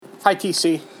Hi,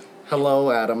 TC.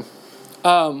 Hello, Adam.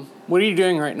 What are you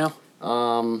doing right now?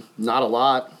 Not a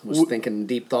lot. Was thinking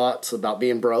deep thoughts about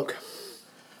being broke.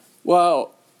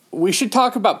 Well, we should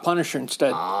talk about Punisher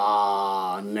instead.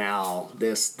 Now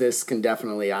this can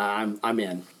definitely. I'm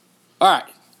in. All right.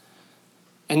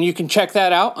 And you can check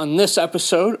that out on this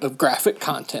episode of Graphic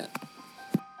Content.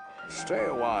 Stay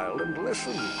a while and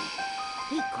listen.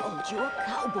 He called you a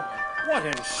cowboy. What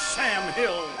in Sam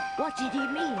Hill? What did he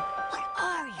mean? What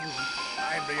are you?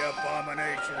 I'm the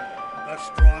Abomination, the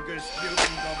strongest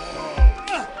mutant of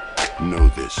all. Know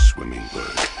this, swimming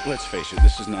bird. Let's face it,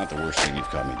 this is not the worst thing you've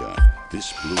caught me doing.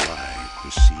 This blue eye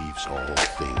perceives all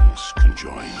things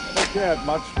conjoined. I cared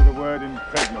much for the word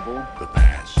impregnable. The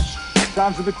past,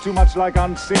 Sounds a bit too much like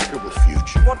unsinkable. the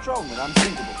future, What's wrong with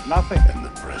unsinkable? Nothing. and the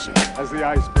present. As the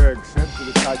iceberg said to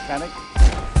the Titanic.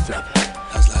 What's up?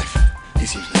 How's life? He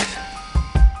seems nice.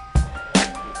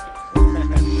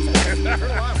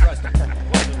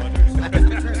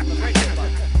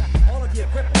 All of the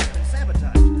equipment has been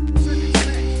sabotaged. Circuits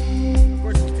smashed. Of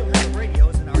course, we still have the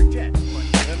radios in our jet.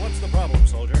 Then what's the problem,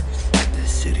 soldier? This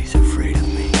city's afraid of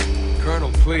me.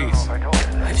 Colonel, please.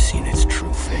 I've seen its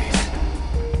true face.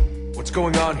 What's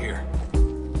going on here?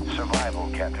 Survival,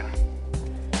 Captain.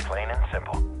 Plain and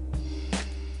simple.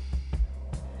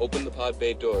 Open the pod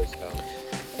bay doors, Cal.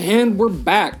 And we're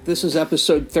back. This is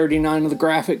episode 39 of the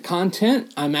Graphic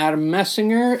Content. I'm Adam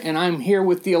Messinger, and I'm here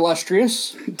with the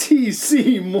illustrious...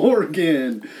 T.C.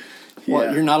 Morgan. What,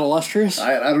 Yeah. you're not illustrious?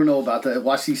 I don't know about that.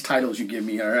 Watch these titles you give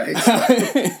me, all right?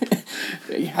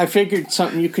 I figured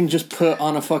something you can just put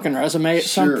on a fucking resume at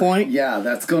some point. Yeah,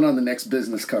 that's going on the next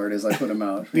business card as I put them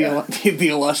out. The Yeah.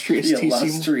 illustrious The TC.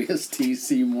 illustrious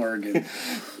T.C. Morgan.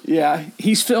 Yeah,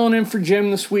 he's filling in for Jim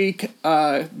this week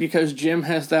because Jim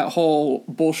has that whole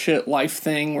bullshit life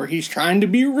thing where he's trying to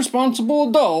be a responsible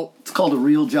adult. It's called a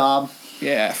real job.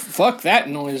 Yeah, fuck that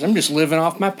noise. I'm just living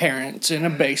off my parents in a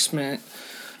basement.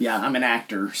 Yeah, I'm an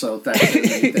actor, so if that's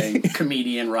anything.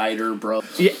 Comedian, writer, bro.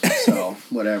 Yeah. So,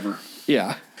 whatever.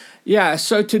 Yeah. Yeah,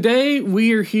 so today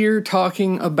we are here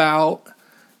talking about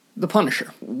The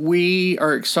Punisher. We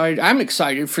are excited. I'm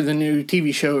excited for the new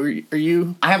TV show. Are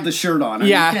you? I have the shirt on. I mean,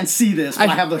 Yeah. you can't see this, but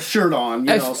I have the shirt on.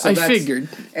 You know, so I that's, figured.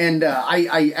 And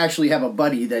I actually have a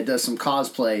buddy that does some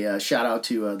cosplay. Shout out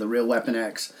to the Real Weapon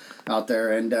X out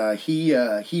there. And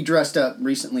he dressed up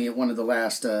recently at one of the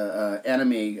last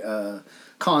anime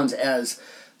cons as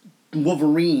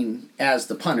Wolverine as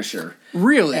the Punisher.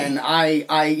 Really? And I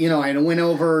went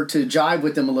over to jive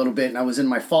with him a little bit, and I was in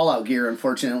my Fallout gear,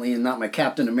 unfortunately, and not my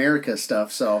Captain America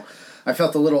stuff, so I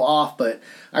felt a little off, but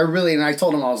I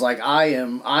told him, I was like,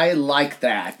 I like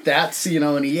that. That's,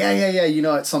 and he, yeah,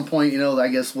 at some point, I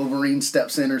guess Wolverine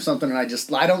steps in or something, and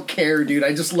I don't care, dude.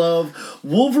 I just love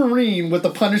Wolverine with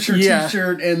the Punisher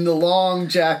t-shirt and the long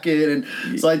jacket,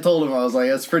 and so I told him, I was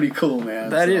like, that's pretty cool, man.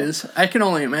 That is. I can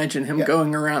only imagine him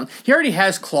going around. He already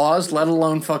has claws, let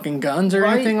alone fucking guns or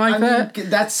anything like that. Mean,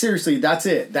 that's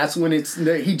it. That's when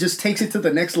he just takes it to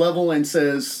the next level and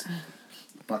says,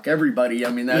 fuck everybody.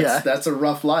 I mean, that's a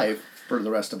rough life for the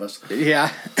rest of us.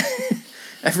 Yeah.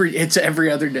 It's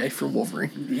every other day for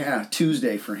Wolverine. Yeah,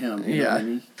 Tuesday for him. You know what I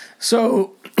mean?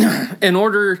 So, in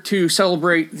order to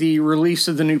celebrate the release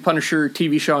of the new Punisher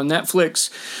TV show on Netflix,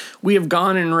 we have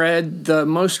gone and read the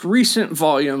most recent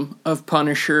volume of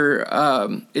Punisher.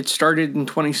 It started in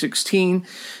 2016.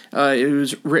 It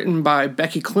was written by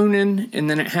Becky Cloonan, and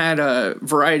then it had a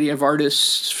variety of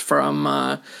artists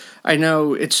from... I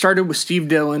know it started with Steve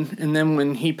Dillon, and then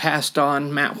when he passed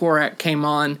on, Matt Horak came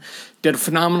on, did a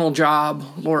phenomenal job.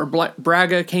 Laura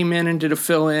Braga came in and did a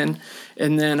fill-in,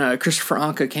 and then Christopher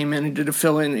Anka came in and did a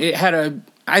fill-in.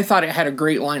 I thought it had a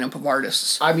great lineup of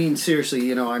artists. I mean,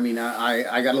 seriously,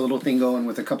 I got a little thing going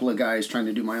with a couple of guys trying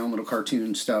to do my own little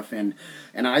cartoon stuff, and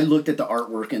I looked at the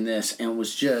artwork in this, and it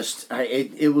was just,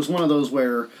 it was one of those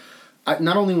where,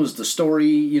 not only was the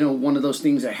story, one of those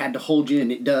things that had to hold you,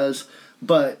 and it does,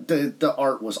 but the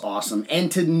art was awesome.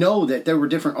 And to know that there were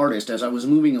different artists as I was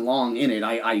moving along in it,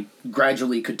 I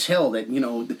gradually could tell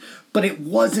that, but it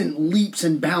wasn't leaps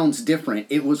and bounds different.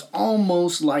 It was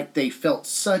almost like they felt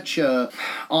such a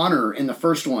honor in the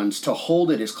first ones to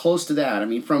hold it as close to that. I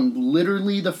mean, from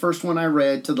literally the first one I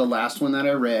read to the last one that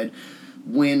I read,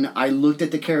 when I looked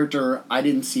at the character, I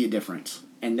didn't see a difference.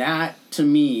 And that, to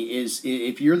me, is,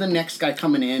 if you're the next guy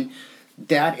coming in,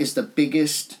 that is the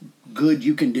biggest good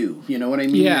you can do. You know what I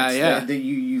mean? Yeah. That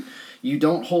you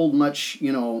don't hold much,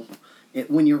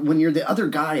 when you're the other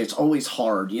guy, it's always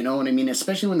hard, you know what I mean?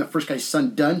 Especially when the first guy's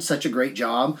done such a great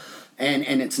job, and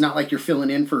it's not like you're filling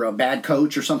in for a bad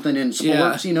coach or something in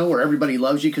sports, where everybody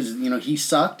loves you because, he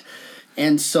sucked.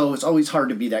 And so it's always hard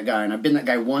to be that guy. And I've been that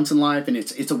guy once in life, and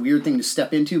it's a weird thing to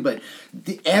step into, but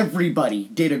everybody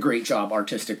did a great job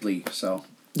artistically. So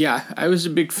Yeah, I was a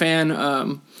big fan.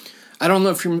 I don't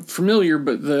know if you're familiar,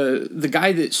 but the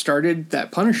guy that started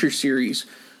that Punisher series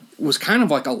was kind of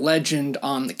like a legend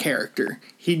on the character.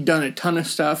 He'd done a ton of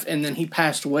stuff, and then he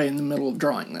passed away in the middle of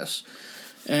drawing this.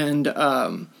 And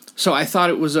so I thought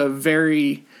it was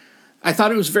very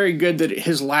good that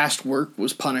his last work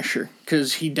was Punisher,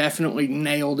 because he definitely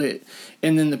nailed it.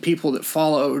 And then the people that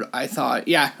followed, I thought,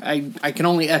 yeah, I can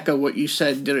only echo what you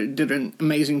said, did an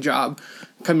amazing job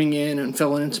coming in and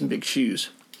filling in some big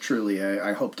shoes. truly,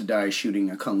 I hope to die shooting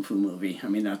a kung fu movie. I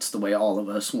mean, that's the way all of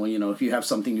us, well, you know, if you have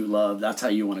something you love, that's how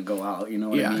you want to go out, you know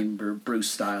what I mean? Bruce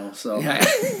style, so. Yeah.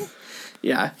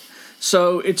 Yeah.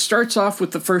 So it starts off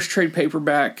with the first trade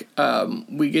paperback.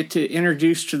 We get to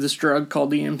introduce to this drug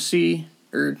called EMC,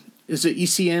 or is it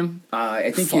ECM?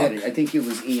 I think you had it. I think it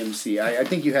was EMC. I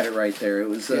think you had it right there. It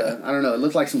was. I don't know. It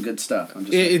looked like some good stuff. I'm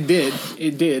just. It did.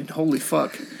 It did. Holy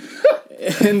fuck.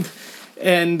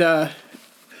 and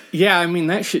yeah, I mean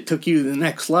that shit took you to the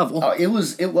next level. It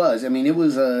was. I mean, it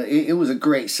was a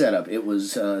great setup. It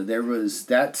was. There was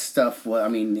that stuff. I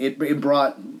mean, it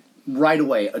brought right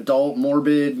away adult,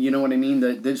 morbid. You know what I mean?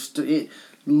 It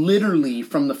literally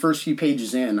from the first few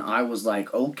pages in, I was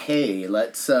like, okay,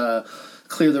 let's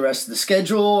clear the rest of the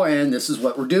schedule, and this is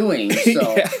what we're doing.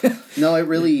 So, no, it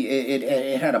really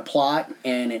it had a plot,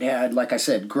 and it had, like I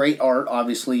said, great art,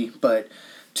 obviously, but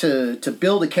to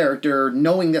build a character,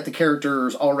 knowing that the character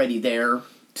is already there,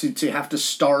 to have to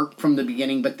start from the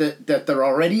beginning, but that there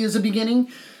already is a beginning,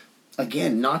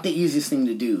 again, not the easiest thing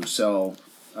to do. So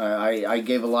I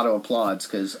gave a lot of applause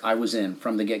because I was in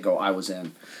from the get-go. I was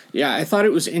in. Yeah, I thought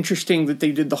it was interesting that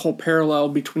they did the whole parallel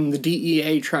between the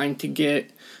DEA trying to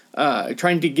get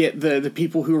the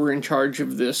people who were in charge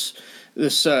of this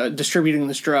distributing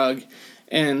this drug,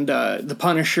 and the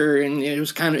Punisher, and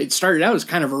it started out as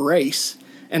kind of a race,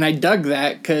 and I dug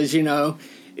that because, you know,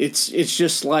 it's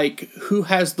just like, who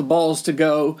has the balls to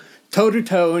go toe to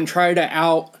toe and try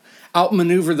to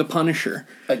outmaneuver the Punisher.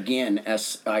 Again,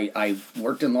 as I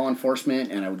worked in law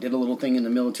enforcement, and I did a little thing in the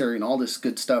military and all this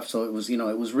good stuff, so it was, you know,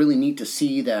 it was really neat to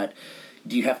see that.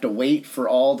 Do you have to wait for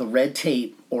all the red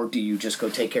tape, or do you just go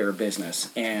take care of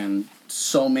business? And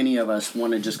so many of us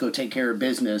want to just go take care of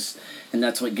business, and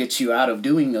that's what gets you out of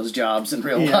doing those jobs in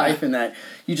real life, and that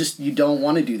you don't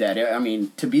want to do that. I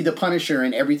mean, to be the Punisher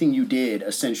and everything you did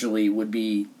essentially would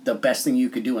be the best thing you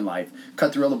could do in life.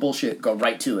 Cut through all the bullshit, go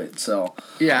right to it. So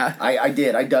yeah, I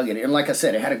dug it, and like I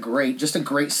said, it had a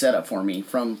great setup for me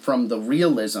from the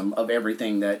realism of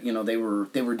everything that, you know, they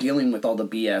were dealing with all the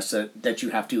BS that you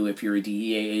have to if you're a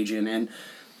DEA agent, and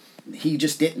he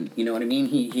just didn't, you know what I mean?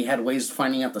 He had ways of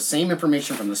finding out the same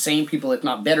information from the same people, if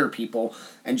not better people,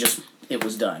 and just it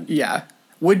was done. Yeah.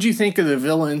 What'd you think of the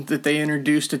villain that they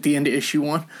introduced at the end of issue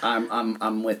 1?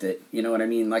 I'm with it. You know what I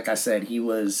mean? Like I said, he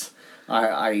was.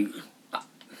 I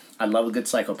love a good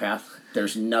psychopath.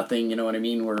 There's nothing, you know what I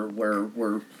mean? We're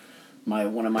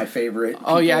one of my favorite.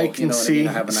 People, I can, you know, see.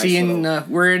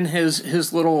 We're in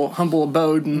his little humble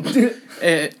abode,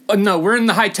 and no, we're in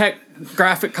the high tech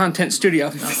graphic content studio.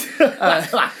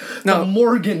 The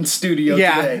Morgan studio.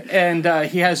 Today. And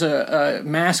he has a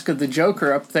mask of the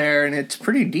Joker up there, and it's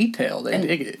pretty detailed. I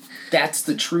dig it. That's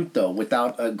the truth, though.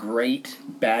 Without a great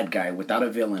bad guy, without a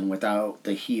villain, without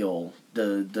the heel,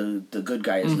 the good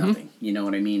guy is nothing. You know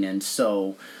what I mean? And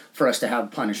so, for us to have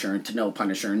Punisher and to know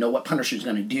Punisher and know what Punisher's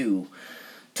going to do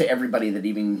to everybody that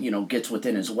even, you know, gets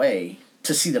within his way,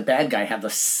 to see the bad guy have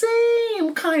the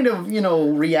same kind of, you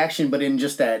know, reaction, but in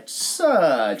just that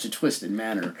such a twisted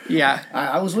manner. Yeah.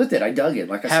 I was with it. I dug it,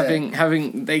 like I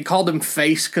said. They called him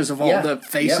Face because of all the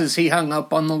faces he hung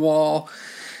up on the wall.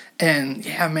 And,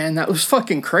 yeah, man, that was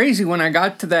fucking crazy when I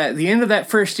got to the end of that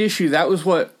first issue. That was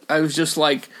what I was just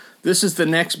like, this is the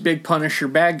next big Punisher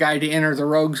bad guy to enter the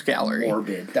Rogues Gallery.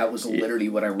 Morbid. That was literally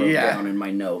what I wrote down in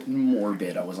my note.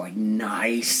 Morbid. I was like,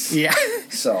 nice. Yeah.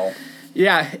 So...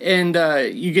 Yeah, and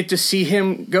you get to see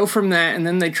him go from that, and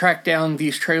then they track down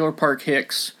these Trailer Park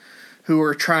Hicks who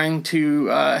are trying to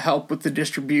help with the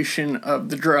distribution of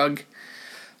the drug.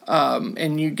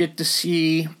 And you get to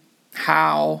see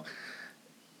how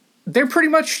they're pretty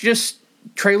much just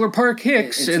Trailer Park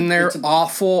Hicks, and they're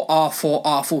awful, awful,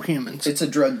 awful humans. It's a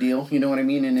drug deal, you know what I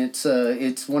mean? And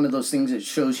it's one of those things that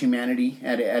shows humanity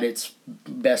at its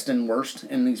best and worst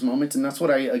in these moments, and that's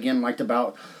what I, again, liked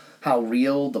about how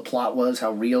real the plot was,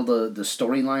 how real the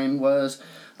storyline was.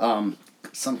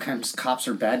 sometimes cops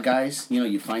are bad guys. You know,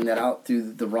 you find that out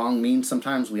through the wrong means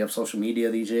sometimes. We have social media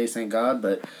these days, thank God,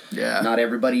 but not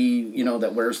everybody, you know,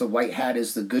 that wears the white hat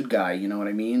is the good guy, you know what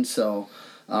I mean? So,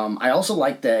 I also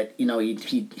like that, you know,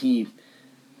 he's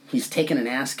taken an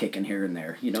ass kicking here and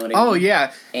there, you know what I mean? Oh,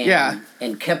 yeah,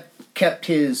 And kept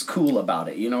his cool about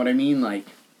it, you know what I mean? Like,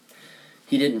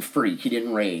 he didn't freak, he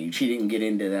didn't rage, he didn't get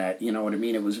into that, you know what I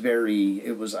mean?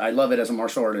 I love it as a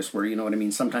martial artist where, you know what I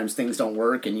mean, sometimes things don't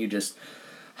work and you just,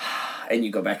 and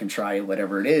you go back and try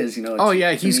whatever it is, you know. Oh,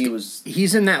 yeah,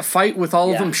 he's in that fight with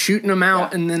all of them, shooting them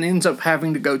out, and then ends up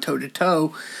having to go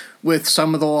toe-to-toe with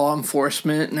some of the law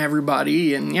enforcement and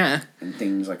everybody, and And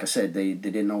things, like I said, they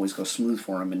didn't always go smooth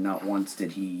for him, and not once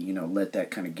did he, you know, let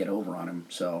that kind of get over on him,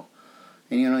 so,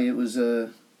 and, you know, it was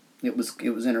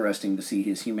interesting to see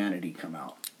his humanity come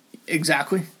out.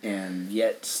 Exactly. And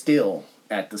yet still,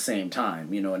 at the same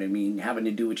time, you know what I mean, having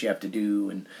to do what you have to do,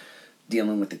 and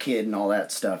dealing with the kid and all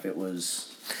that stuff, it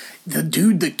was...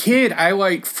 The kid, I,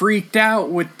 like, freaked out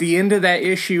with the end of that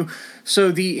issue.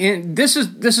 So this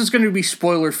is going to be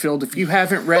spoiler filled. If you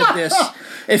haven't read this,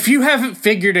 if you haven't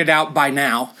figured it out by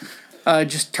now,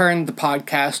 just turn the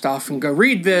podcast off and go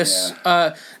read this.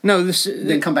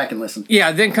 Then come back and listen.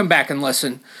 Yeah, then come back and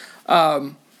listen.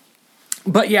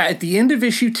 But yeah, at the end of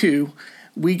issue 2,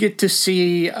 we get to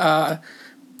see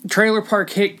Trailer Park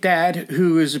Hick Dad,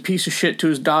 who is a piece of shit to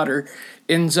his daughter,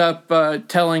 ends up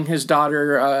telling his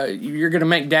daughter, "You're going to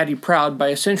make Daddy proud" by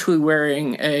essentially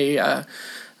wearing a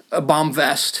bomb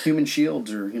vest. Human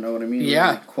shields, or, you know what I mean?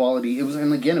 Yeah. Really quality. It was,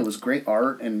 and again, it was great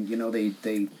art, and, you know, they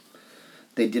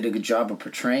did a good job of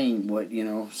portraying what, you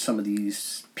know, some of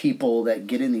these people that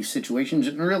get in these situations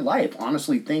in real life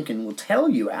honestly think and will tell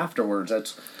you afterwards.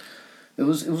 It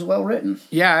was well written.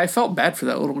 Yeah, I felt bad for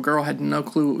that little girl. Had no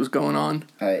clue what was going on.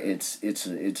 It's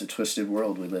a twisted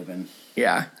world we live in.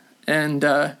 Yeah, and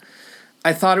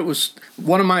I thought it was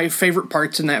one of my favorite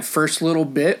parts in that first little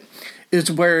bit is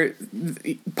where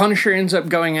Punisher ends up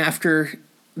going after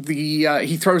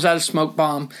he throws out a smoke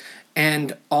bomb,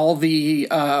 and all the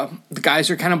guys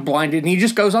are kind of blinded, and he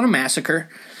just goes on a massacre.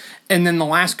 And then the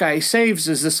last guy he saves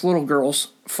is this little girl's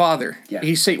father. Yeah.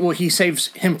 He saves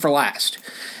him for last.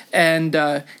 And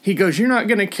he goes, "You're not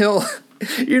gonna kill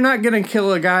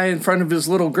a guy in front of his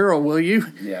little girl, will you?"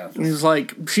 Yeah. And he's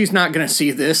like, "She's not gonna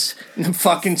see this," and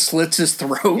fucking slits his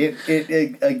throat. You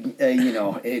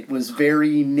know, it was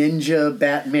very Ninja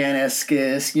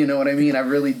Batman-esque. You know what I mean? I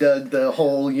really dug the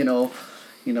whole, you know,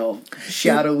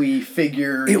 shadowy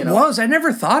figure. It was. I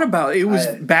never thought about it. It was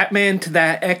Batman to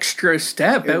that extra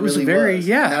step. It was really very, was.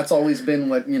 yeah. And that's always been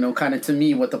what, you know, kind of to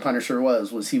me what the Punisher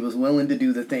was he was willing to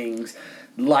do the things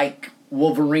like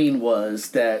Wolverine was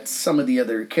that some of the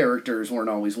other characters weren't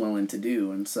always willing to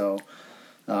do. And so,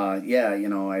 you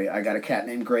know, I got a cat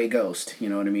named Grey Ghost. You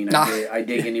know what I mean? I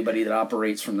dig anybody that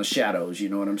operates from the shadows. You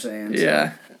know what I'm saying?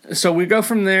 Yeah. So we go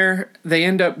from there. They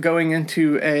end up going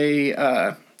into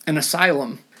an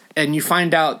asylum, and you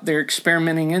find out they're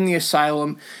experimenting in the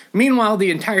asylum. Meanwhile,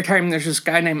 the entire time there's this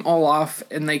guy named Olaf,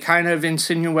 and they kind of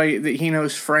insinuate that he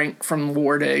knows Frank from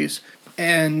war days.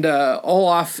 And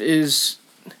Olaf is...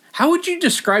 How would you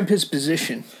describe his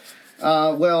position?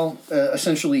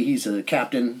 Essentially he's a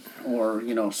captain, or,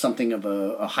 you know, something of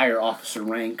a higher officer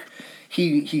rank.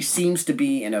 He seems to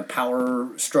be in a power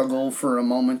struggle for a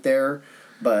moment there,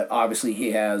 but obviously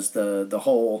he has the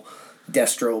whole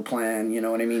Destro plan, you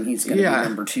know what I mean? He's going to be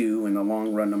number 2 in the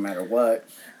long run no matter what.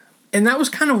 And that was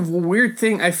kind of a weird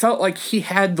thing. I felt like he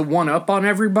had the one up on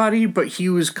everybody, but he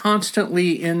was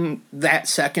constantly in that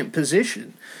second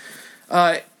position.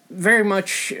 Very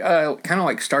much kind of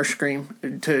like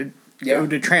Starscream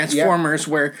to Transformers,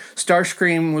 where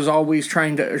Starscream was always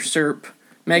trying to usurp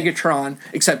Megatron,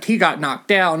 except he got knocked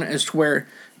down, as to where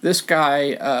this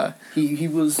guy... He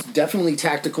was definitely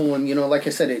tactical, and, you know, like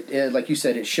I said, like you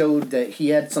said, it showed that he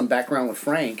had some background with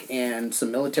Frank and some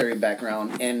military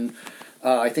background, and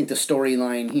I think the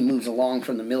storyline, he moves along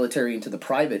from the military into the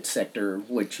private sector,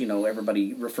 which, you know,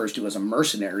 everybody refers to as a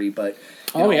mercenary, but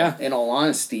in all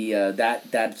honesty,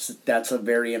 that's a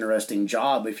very interesting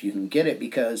job if you can get it,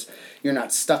 because you're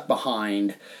not stuck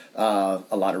behind a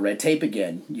lot of red tape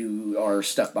again. You are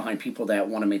stuck behind people that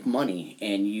want to make money,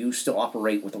 and you still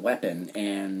operate with a weapon,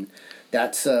 and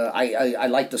that's I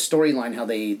like the storyline, how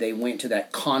they went to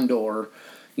that Condor,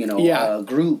 you know,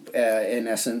 group, in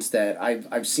essence, that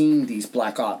I've seen these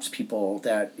black ops people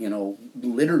that, you know,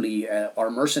 literally are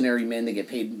mercenary men. They get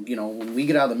paid, you know, when we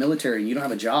get out of the military and you don't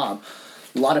have a job,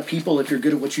 a lot of people, if you're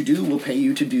good at what you do, will pay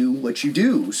you to do what you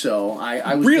do. So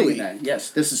I was Really? doing that. Yes,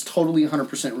 this is totally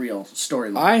 100% real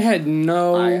storyline. I had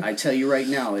no... I tell you right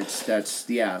now, And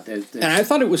I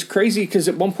thought it was crazy because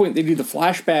at one point they do the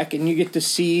flashback and you get to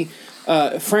see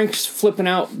Frank's flipping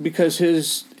out because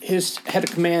his head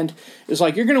of command is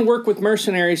like, you're going to work with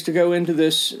mercenaries to go into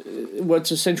this,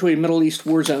 what's essentially a Middle East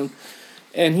war zone.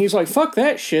 And he's like, fuck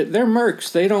that shit. They're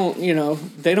mercs. They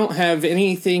don't have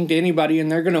anything to anybody, and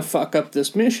they're going to fuck up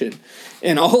this mission.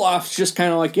 And Olaf's just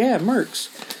kind of like, yeah, mercs.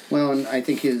 Well, and I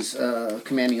think his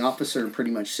commanding officer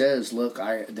pretty much says, look,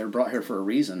 they're brought here for a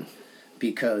reason,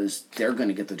 because they're going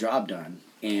to get the job done.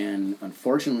 And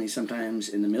unfortunately, sometimes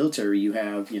in the military, you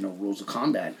have, rules of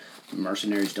combat.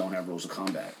 Mercenaries don't have rules of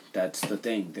combat. That's the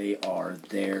thing. They are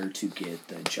there to get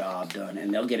the job done,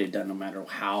 and they'll get it done no matter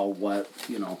how, what.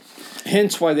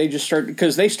 Hence why they just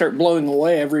start blowing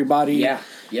away everybody.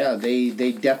 Yeah,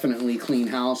 they definitely clean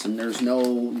house, and there's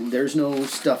no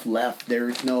stuff left.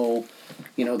 There's no,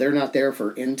 they're not there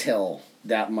for intel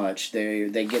that much. They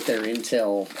get their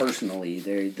intel personally.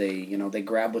 They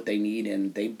grab what they need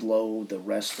and they blow the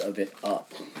rest of it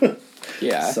up.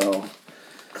 Yeah. So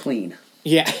clean.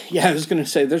 Yeah, I was going to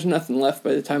say, there's nothing left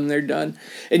by the time they're done.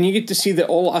 And you get to see that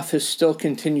Olaf has still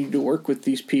continued to work with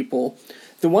these people.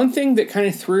 The one thing that kind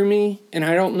of threw me, and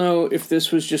I don't know if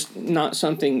this was just not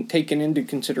something taken into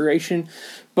consideration,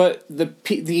 but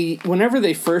whenever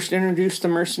they first introduced the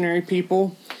mercenary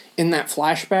people in that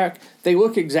flashback, they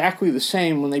look exactly the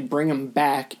same when they bring them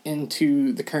back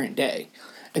into the current day.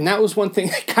 And that was one thing,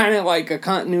 kind of like a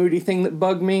continuity thing that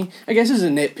bugged me. I guess it's a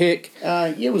nitpick.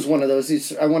 It was one of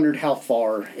those. I wondered how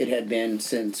far it had been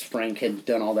since Frank had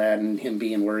done all that and him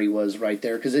being where he was right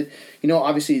there. Because,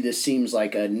 obviously this seems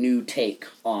like a new take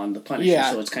on the Punisher.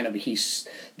 Yeah. So it's kind of,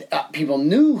 people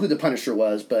knew who the Punisher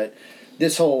was, but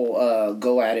this whole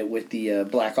go at it with the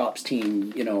Black Ops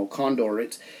team, Condor,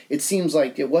 it seems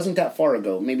like it wasn't that far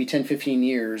ago, maybe 10, 15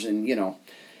 years, and,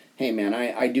 hey, man,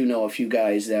 I do know a few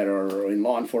guys that are in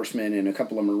law enforcement and a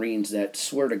couple of Marines that,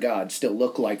 swear to God, still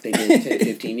look like they did 10,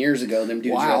 15 years ago. Them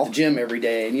dudes are at the gym every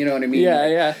day, and you know what I mean?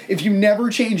 Yeah. If you never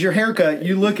change your haircut,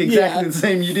 you look exactly the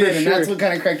same you did, and sure. that's what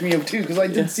kind of cracked me up, too, because I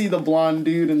did see the blonde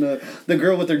dude and the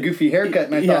girl with their goofy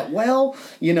haircut, and I thought, well,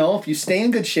 if you stay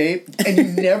in good shape and you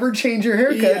never change your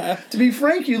haircut, to be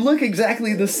frank, you look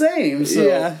exactly the same.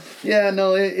 So,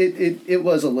 it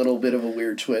was a little bit of a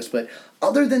weird twist, but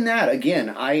other than that,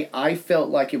 again, I felt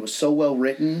like it was so well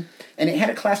written, and it had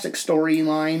a classic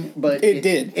storyline, but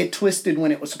it twisted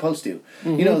when it was supposed to.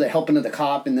 Mm-hmm. The helping of the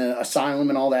cop in the asylum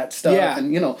and all that stuff. Yeah.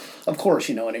 And, of course,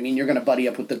 you know what I mean, you're going to buddy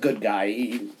up with the good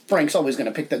guy. Frank's always going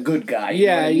to pick the good guy. You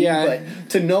know what I mean? But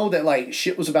to know that, like,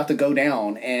 shit was about to go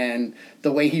down, and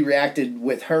the way he reacted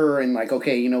with her, and like,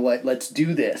 okay, you know what, let's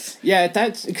do this. Yeah,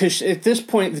 because at this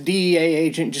point, the DEA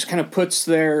agent just kind of puts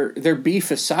their beef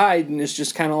aside and is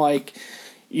just kind of like,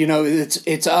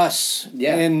 it's us.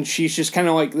 Yeah. And she's just kind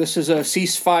of like, this is a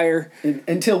ceasefire.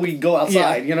 Until we go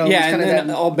outside, Yeah, and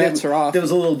then all bets are off. There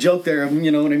was a little joke there,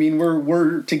 you know what I mean?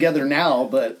 We're together now,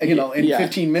 but, in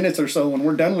 15 minutes or so, when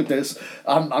we're done with this,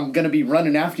 I'm going to be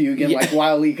running after you again like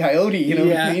Wile E. Coyote, you know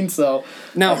what I mean? So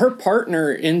now her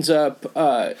partner ends up,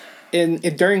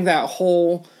 during that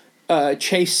whole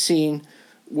chase scene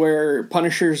where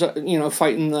Punisher's,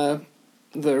 fighting the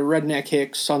redneck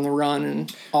hicks on the run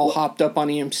and all hopped up on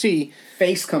EMC.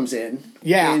 Face comes in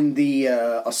the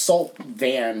assault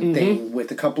van thing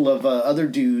with a couple of other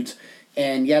dudes,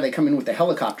 and they come in with the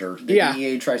helicopter. The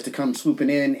DEA tries to come swooping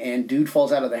in, and dude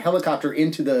falls out of the helicopter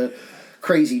into the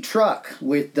crazy truck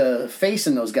with the Face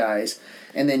and those guys,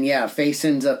 and then Face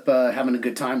ends up having a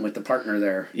good time with the partner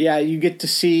there. Yeah, you get to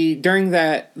see during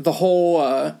the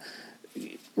whole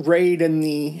raid in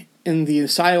the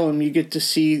asylum, you get to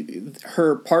see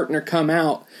her partner come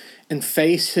out, and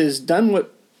Face has done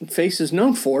what Face is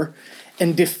known for,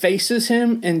 and defaces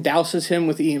him and douses him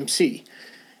with EMC.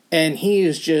 And he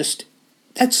is just...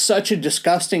 That's such a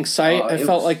disgusting sight. I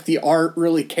felt like the art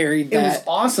really carried that. It was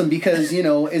awesome because,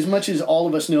 as much as all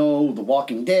of us know The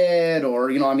Walking Dead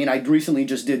or, I recently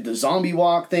just did the zombie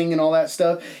walk thing and all that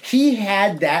stuff. He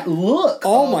had that look.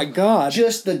 Oh, my God.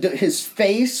 Just his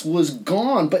face was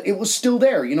gone, but it was still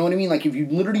there. You know what I mean? Like if you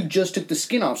literally just took the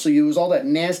skin off. So it was all that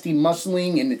nasty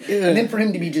muscling and then for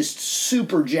him to be just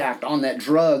super jacked on that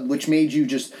drug, which made you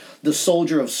just... the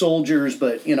soldier of soldiers,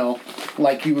 but,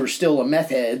 like you were still a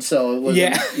meth head, so it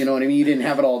wasn't, you know what I mean? You didn't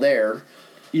have it all there.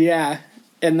 Yeah,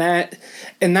 and that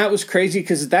was crazy,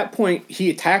 because at that point, he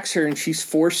attacks her, and she's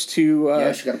forced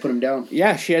to... she got to put him down.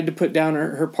 Yeah, she had to put down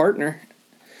her partner.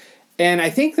 And I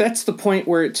think that's the point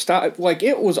where it stopped. Like,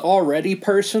 it was already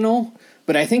personal,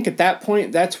 but I think at that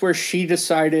point, that's where she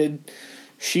decided...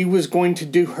 she was going to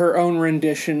do her own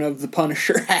rendition of the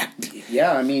Punisher act.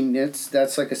 Yeah, I mean,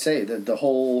 that's like I say, the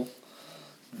whole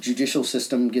judicial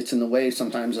system gets in the way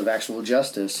sometimes of actual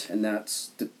justice, and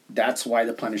that's why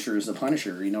the Punisher is the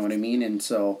Punisher, you know what I mean? And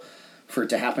so for it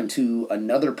to happen to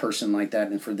another person like that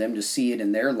and for them to see it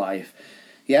in their life,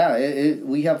 yeah,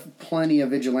 we have plenty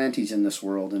of vigilantes in this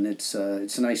world, and it's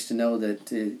nice to know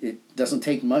that it doesn't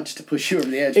take much to push you over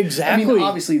the edge. Exactly. I mean,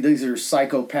 obviously these are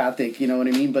psychopathic, you know what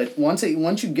I mean? But once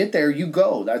you get there, you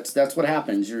go. That's what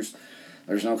happens. There's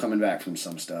no coming back from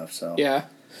some stuff. So yeah,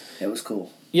 it was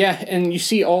cool. Yeah, and you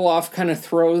see Olaf kind of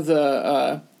throw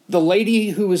the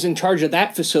lady who was in charge of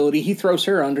that facility, he throws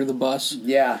her under the bus.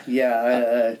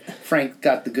 Yeah. Frank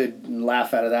got the good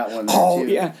laugh out of that one. Oh,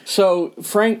 too. yeah. So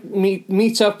Frank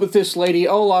meets up with this lady.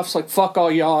 Olaf's like, fuck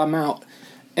all y'all, I'm out.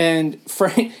 And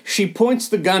she points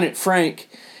the gun at Frank,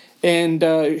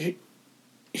 and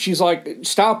she's like,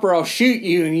 stop or I'll shoot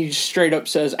you. And he just straight up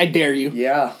says, I dare you.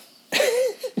 Yeah.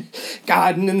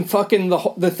 God, and then fucking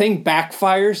the thing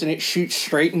backfires and it shoots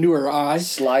straight into her eye.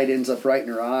 Slide ends up right in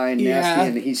her eye, and Yeah. nasty,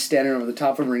 and he's standing over the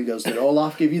top of her and he goes, did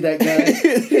Olaf give you that gun?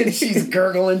 And she's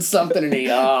gurgling something,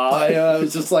 and I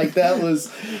was just like, that was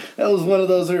one of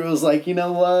those where it was like, you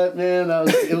know what, man,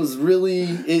 it was really,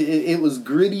 it was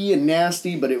gritty and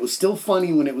nasty, but it was still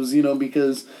funny when it was,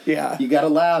 because you gotta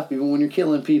laugh even when you're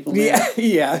killing people, man.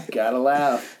 Yeah. Gotta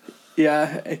laugh.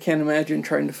 Yeah, I can't imagine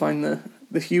trying to find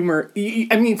the humor.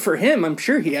 I mean, for him, I'm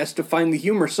sure he has to find the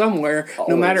humor somewhere,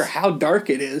 no matter how dark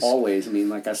it is. Always. I mean,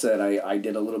 like I said, I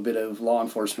did a little bit of law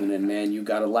enforcement, and man, you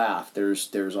gotta laugh.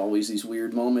 There's always these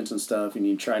weird moments and stuff, and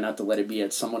you try not to let it be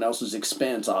at someone else's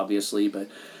expense, obviously, but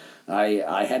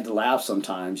I had to laugh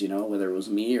sometimes, whether it was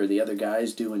me or the other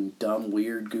guys doing dumb,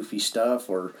 weird, goofy stuff,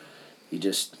 or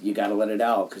you gotta let it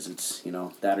out, because it's,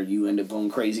 that or you end up going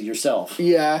crazy yourself.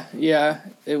 Yeah,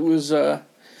 it was,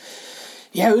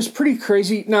 it was pretty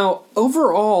crazy. Now,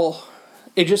 overall,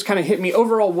 it just kind of hit me.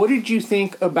 Overall, what did you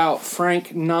think about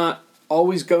Frank not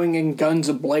always going in guns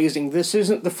a-blazing? This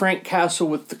isn't the Frank Castle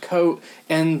with the coat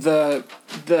and the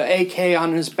AK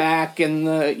on his back and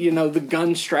the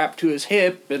gun strapped to his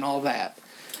hip and all that.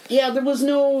 Yeah, there was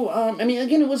no...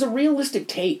 again, it was a realistic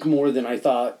take more than I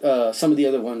thought some of the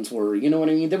other ones were. You know what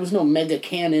I mean? There was no mega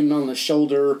cannon on the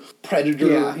shoulder,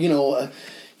 Predator,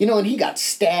 and he got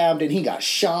stabbed and he got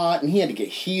shot and he had to get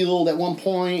healed at one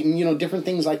point, and, different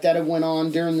things like that have went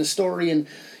on during the story. And,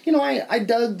 I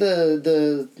dug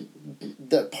the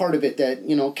part of it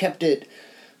that, kept it,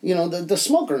 the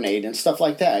smoke grenade and stuff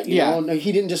like that. You know?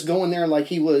 He didn't just go in there like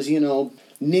he was,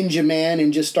 Ninja Man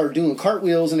and just start doing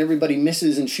cartwheels and everybody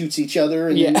misses and shoots each other.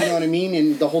 And you know what I mean?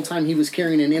 And the whole time he was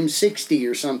carrying an M60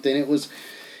 or something. It was...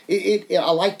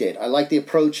 I liked it. I liked the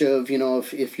approach of,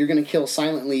 if you're going to kill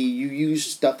silently, you use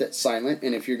stuff that's silent,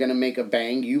 and if you're going to make a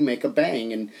bang, you make a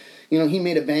bang. And, he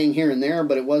made a bang here and there,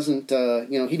 but it wasn't,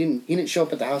 he didn't show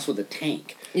up at the house with a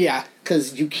tank. Yeah.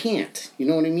 Because you can't. You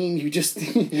know what I mean? You just,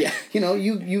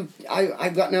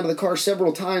 I've gotten out of the car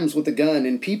several times with a gun,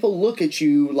 and people look at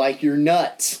you like you're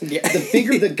nuts. Yeah. The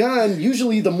bigger the gun,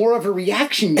 usually the more of a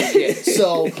reaction you get.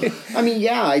 So,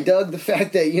 I dug the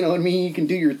fact that, you can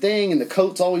do your thing, and the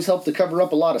coats always help to cover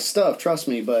up a lot of stuff, trust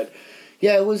me, but...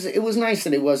 Yeah, it was nice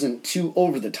that it wasn't too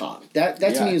over the top. That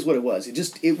to me is what it was.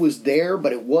 It was there,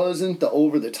 but it wasn't the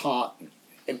over the top.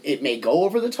 It may go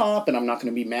over the top, and I'm not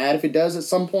going to be mad if it does at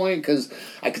some point, because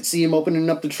I could see him opening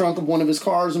up the trunk of one of his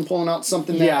cars and pulling out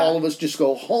something that all of us just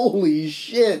go, holy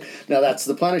shit. Now that's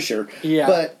the Punisher. Yeah.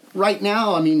 But right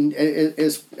now, at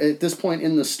this point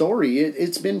in the story,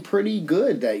 it's been pretty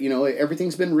good that,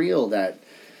 everything's been real, that,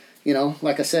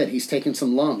 like I said, he's taken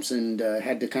some lumps and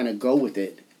had to kind of go with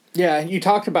it. Yeah, you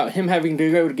talked about him having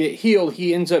to go to get healed.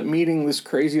 He ends up meeting this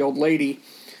crazy old lady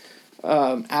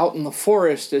out in the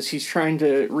forest as he's trying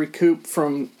to recoup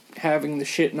from having the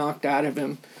shit knocked out of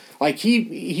him. Like,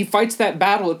 he fights that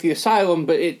battle at the asylum,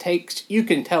 but you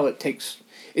can tell it takes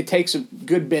a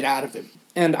good bit out of him.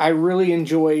 And I really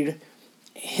enjoyed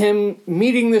him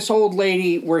meeting this old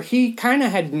lady where he kind of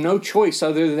had no choice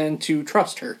other than to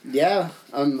trust her. Yeah.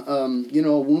 A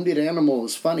wounded animal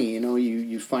is funny.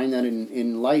 You find that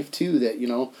in life, too, that,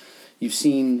 you've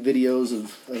seen videos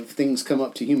of things come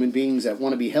up to human beings that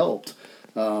want to be helped.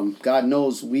 God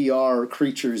knows we are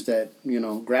creatures that,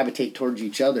 gravitate towards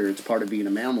each other. It's part of being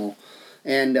a mammal.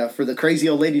 And for the crazy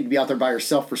old lady to be out there by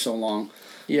herself for so long,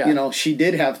 she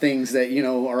did have things that,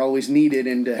 are always needed,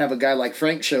 and to have a guy like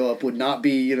Frank show up would not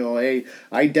be, hey,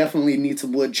 I definitely need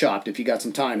some wood chopped if you got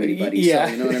some time, anybody. Yeah.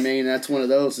 So, you know what I mean? That's one of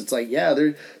those. It's like,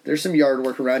 there's some yard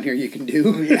work around here you can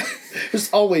do. Yeah. There's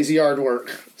always yard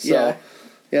work. So,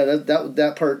 Yeah,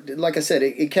 that part, like I said,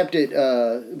 it kept it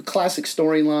classic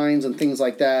storylines and things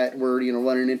like that, where, you know,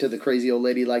 running into the crazy old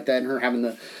lady like that and her having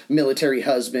the military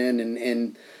husband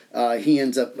and he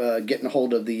ends up getting a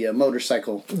hold of the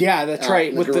motorcycle. Yeah, that's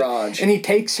right. In the garage. And he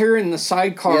takes her in the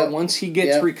sidecar once he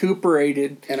gets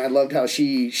recuperated. And I loved how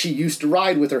she used to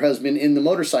ride with her husband in the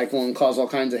motorcycle and cause all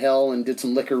kinds of hell and did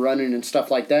some liquor running and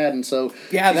stuff like that. And so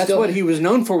yeah, that's what he was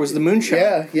known for, was the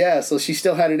moonshine. Yeah. So she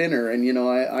still had it in her. And, you know,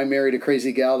 I married a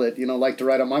crazy gal that, you know, liked to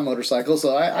ride on my motorcycle.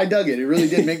 So I dug it. It really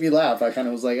did make me laugh. I kind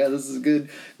of was like, this is a good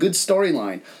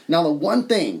storyline. Now, the one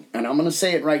thing, and I'm going to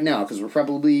say it right now because we're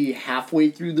probably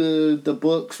halfway through the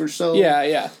books or so.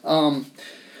 Yeah.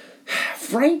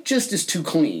 Frank just is too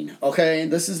clean. Okay,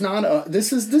 this is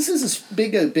as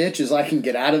big a bitch as I can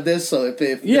get out of this. So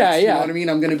if you know what I mean,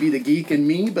 I'm going to be the geek in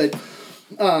me, but.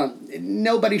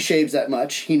 Nobody shaves that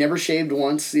much. He never shaved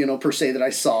once, you know, per se, that I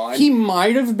saw. And he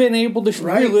might have been able to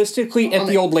realistically at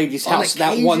the old lady's house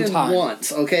that one time.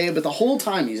 Once, okay? But the whole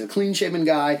time he's a clean-shaven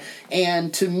guy.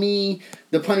 And to me,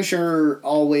 the Punisher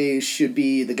always should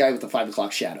be the guy with the 5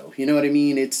 o'clock shadow. You know what I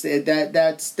mean?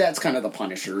 That's kind of the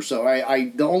Punisher. So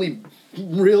the only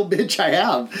real bitch I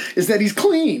have is that he's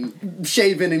clean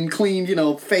shaven and clean, you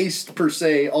know, faced per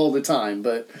se all the time.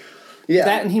 But yeah,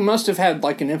 that, and he must have had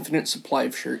like an infinite supply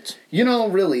of shirts. You know,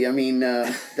 really, I mean,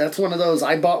 that's one of those.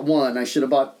 I bought one. I should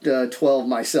have bought 12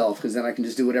 myself, because then I can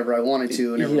just do whatever I wanted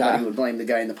to, and everybody would blame the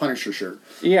guy in the Punisher shirt.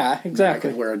 Yeah, exactly.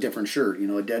 I could wear a different shirt, you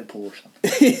know, a Deadpool or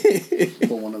something.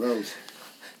 Pull one of those.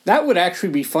 That would actually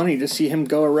be funny to see him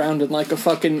go around in like a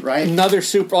fucking another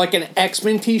super, like an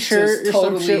X-Men t-shirt or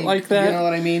some shit like that. You know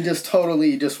what I mean? Just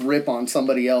totally rip on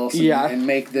somebody else and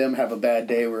make them have a bad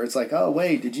day where it's like, oh,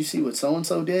 wait, did you see what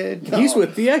so-and-so did? No. He's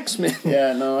with the X-Men.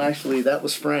 Yeah, no, actually, that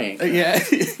was Frank. Yeah,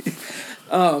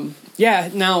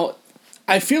 now,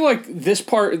 I feel like this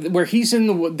part where he's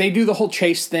in they do the whole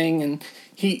chase thing and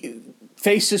he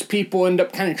faces people, end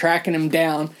up kind of tracking him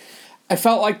down. I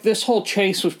felt like this whole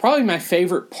chase was probably my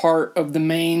favorite part of the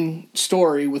main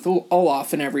story with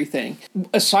Olaf and everything.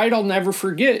 A sight I'll never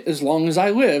forget as long as I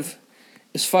live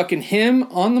is fucking him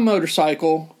on the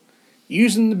motorcycle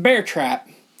using the bear trap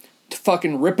to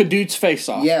fucking rip a dude's face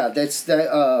off. Yeah, that's that.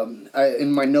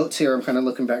 In my notes here, I'm kind of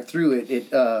looking back through it.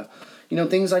 You know,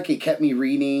 things like it kept me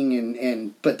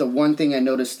reading, but the one thing I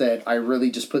noticed that I really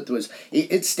just put was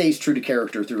it stays true to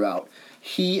character throughout.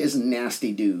 He is a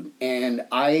nasty dude, and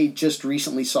I just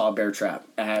recently saw a bear trap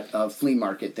at a flea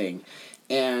market thing,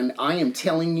 and I am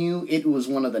telling you, it was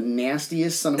one of the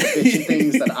nastiest son of a bitch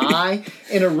things that I,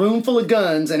 in a room full of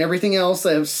guns and everything else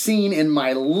I have seen in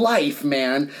my life,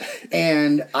 man,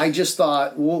 and I just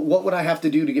thought, what would I have to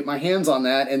do to get my hands on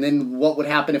that, and then what would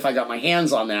happen if I got my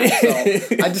hands on that? So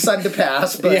I decided to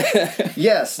pass, but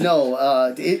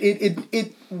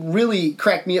it really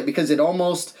cracked me up because it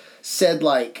almost said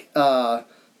like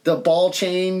the ball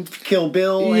chain Kill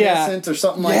Bill in essence or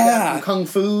something like that from Kung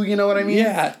Fu, you know what I mean?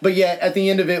 Yeah. But yet at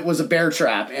the end of it was a bear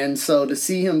trap, and so to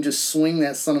see him just swing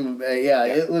that son of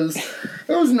a it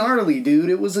was gnarly,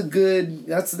 dude. It was a good.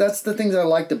 That's the things I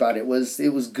liked about it was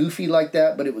goofy like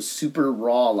that, but it was super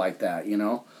raw like that, you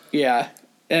know? Yeah.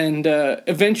 And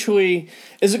eventually,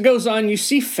 as it goes on, you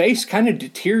see Face kind of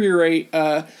deteriorate.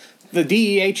 The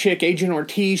DEA chick, Agent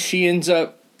Ortiz, she ends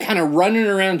up kind of running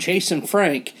around chasing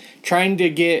Frank, trying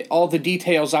to get all the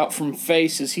details out from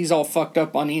Face as he's all fucked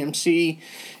up on EMC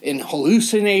and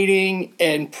hallucinating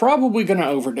and probably going to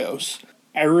overdose.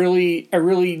 I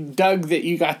really dug that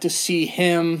you got to see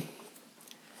him.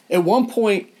 At one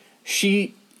point,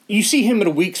 you see him at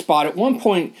a weak spot. At one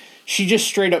point, she just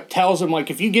straight up tells him,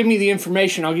 like, if you give me the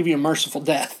information, I'll give you a merciful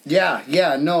death.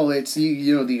 Yeah, no, it's,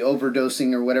 you know, the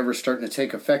overdosing or whatever starting to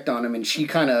take effect on him, and she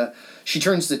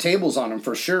turns the tables on him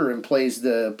for sure and plays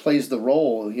the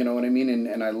role, you know what I mean?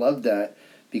 And I love that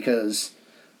because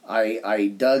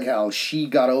I dug how she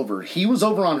got over. He was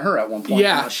over on her at one point.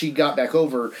 Yeah. She got back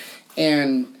over,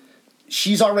 and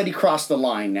she's already crossed the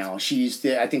line now. I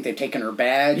think they've taken her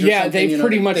badge or something. They've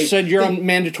pretty much said you're on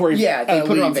mandatory Yeah, they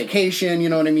put her on leave. vacation, you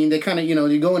know what I mean? They kind of, you know,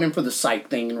 you're going in for the psych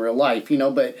thing in real life, you know,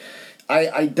 but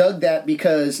I dug that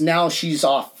because now she's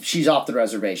off the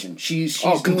reservation. She's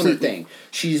doing her thing.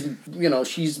 She's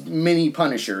mini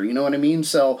Punisher, you know what I mean?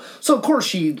 So of course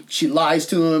she lies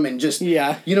to him and just, you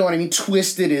know what I mean,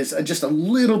 twisted is just a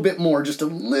little bit more,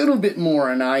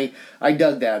 and I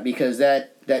dug that because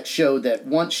that showed that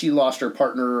once she lost her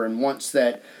partner and once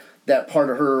that part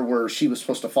of her where she was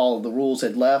supposed to follow the rules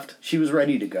had left, she was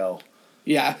ready to go.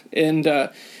 Yeah, and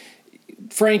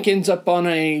Frank ends up on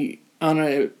a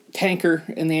tanker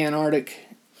in the Antarctic,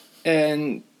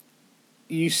 and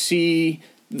you see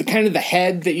the kind of the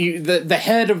head that the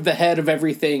head of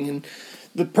everything, and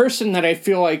the person that I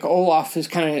feel like Olaf has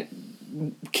kind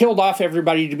of killed off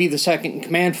everybody to be the second in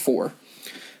command for,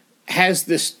 has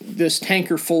this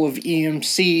tanker full of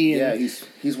EMC. And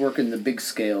he's working the big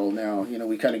scale now. You know,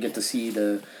 we kind of get to see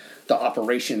the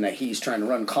operation that he's trying to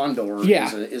run. Condor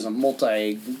is a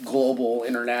multi-global,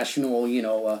 international,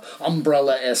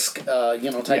 umbrella-esque,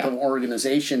 type of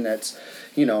organization that's,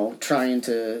 trying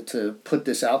to put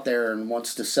this out there and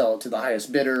wants to sell it to the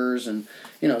highest bidders, and,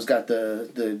 has got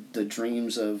the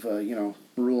dreams of,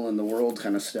 ruling the world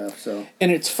kind of stuff. So,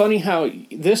 and it's funny how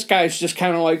this guy's just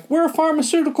kind of like, we're a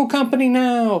pharmaceutical company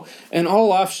now, and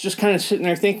Olaf's just kind of sitting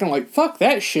there thinking like, fuck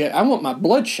that shit, I want my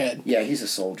bloodshed. Yeah, he's a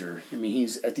soldier. I mean,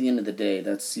 he's, at the end of the day,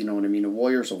 that's, you know what I mean, a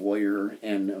warrior's a warrior,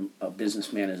 and a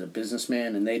businessman is a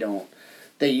businessman, and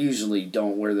they usually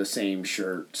don't wear the same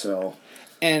shirt. So,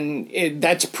 and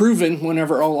that's proven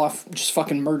whenever Olaf just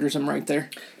fucking murders him right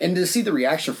there. And to see the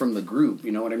reaction from the group,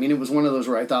 you know what I mean? It was one of those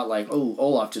where I thought, like, oh,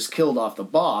 Olaf just killed off the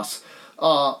boss.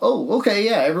 Okay,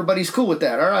 yeah, everybody's cool with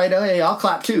that. All right, hey, I'll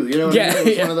clap too. You know what I mean? It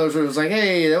was one of those where it was like,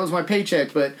 hey, that was my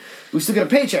paycheck, but we still get a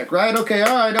paycheck, right? Okay,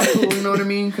 all right, I'm cool, you know what I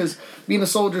mean? Because being a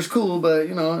soldier's cool, but,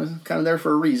 kind of there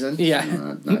for a reason.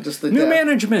 Yeah. Not just the new death.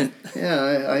 Management.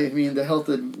 Yeah, I mean, the health,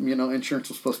 insurance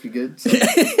was supposed to be good. So.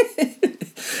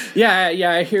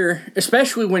 Yeah, I hear,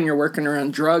 especially when you're working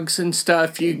around drugs and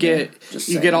stuff, you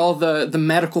get all the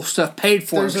medical stuff paid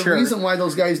for. There's a reason why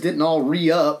those guys didn't all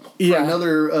re-up for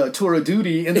another tour of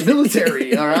duty in the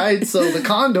military, all right? So the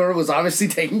Condor was obviously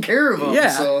taking care of them.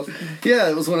 Yeah. So,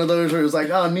 it was one of those where it was like,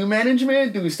 oh, new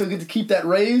management? Do we still get to keep that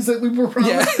raise that we were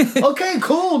promised? Yeah. Okay,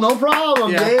 cool, no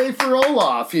problem. Yeah. Yay for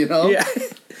Olaf, Yeah.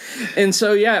 And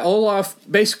so, Olaf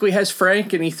basically has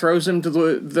Frank, and he throws him to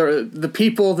the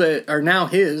people that are now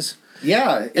his.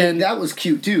 Yeah, and that was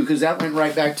cute, too, because that went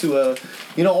right back to,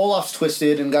 Olaf's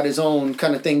twisted and got his own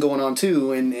kind of thing going on,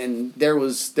 too, and there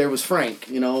was Frank,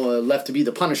 left to be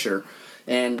the Punisher.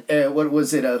 And what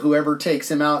was it? Whoever takes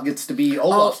him out gets to be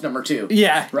Olaf's number 2.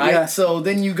 Yeah. Right? Yeah. So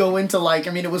then you go into,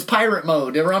 it was pirate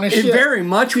mode. They were on a ship. It very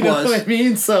much was. You know what I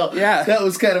mean? So that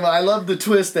was kind of, I love the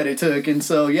twist that it took. And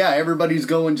so, everybody's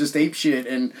going just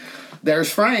apeshit. And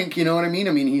there's Frank, you know what I mean?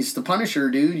 I mean, he's the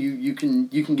Punisher, dude. You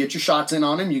can get your shots in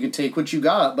on him. You can take what you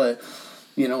got, but...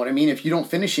 You know what I mean? If you don't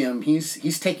finish him,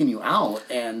 he's taking you out.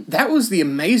 And that was the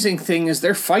amazing thing, is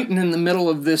they're fighting in the middle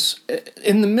of this,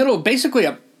 basically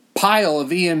a pile of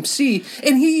EMC,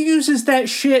 and he uses that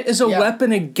shit as a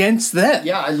weapon against them.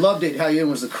 Yeah, I loved it how it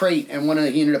was the crate, and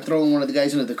he ended up throwing one of the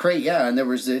guys into the crate. Yeah, and there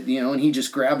was and he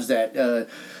just grabs that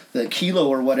the kilo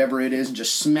or whatever it is and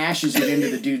just smashes it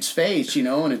into the dude's face.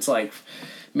 And it's like,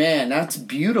 man, that's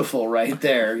beautiful right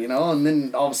there. And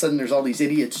then all of a sudden there's all these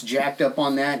idiots jacked up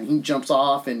on that, and he jumps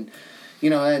off, and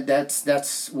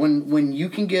that's when you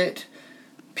can get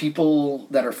people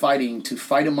that are fighting to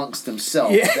fight amongst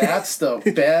themselves. Yeah. That's the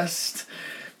best,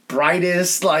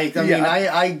 brightest.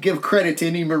 I give credit to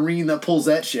any Marine that pulls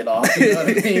that shit off. You know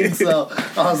what I mean? So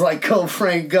I was like, go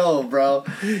Frank, go, bro.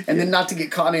 And then not to get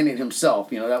caught in it himself.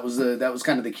 That was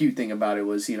kind of the cute thing about it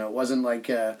was, it wasn't like,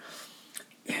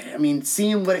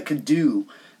 seeing what it could do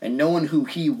and knowing who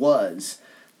he was.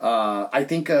 I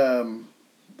think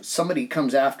somebody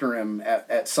comes after him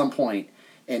at some point,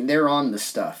 and they're on the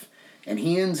stuff. And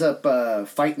he ends up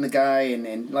fighting the guy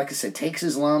and, like I said, takes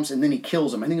his lumps, and then he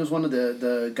kills him. I think it was one of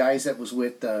the guys that was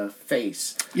with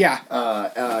Face.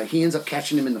 Yeah. He ends up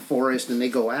catching him in the forest, and they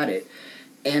go at it.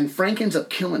 And Frank ends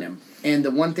up killing him. And the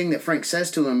one thing that Frank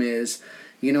says to him is,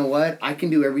 you know what? I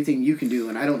can do everything you can do,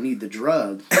 and I don't need the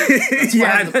drug. That's why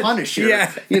I'm the Punisher.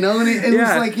 Yeah. And it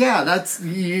was like,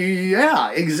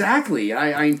 exactly.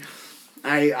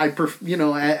 I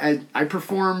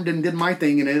performed and did my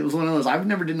thing, and it was one of those. I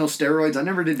never did no steroids. I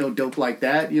never did no dope like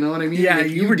that. You know what I mean? Yeah,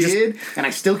 if you did, and I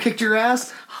still kicked your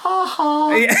ass. Ha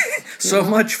ha. Yeah. So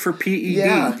much for PED.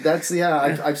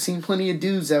 Yeah, I've seen plenty of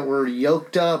dudes that were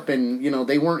yoked up, and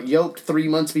they weren't yoked 3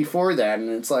 months before that, and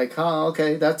it's like,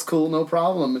 okay, that's cool, no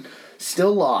problem.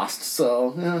 Still lost,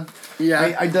 so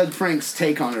I dug Frank's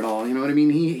take on it all. You know what I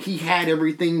mean? He had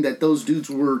everything that those dudes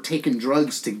were taking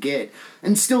drugs to get,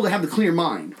 and still to have the clear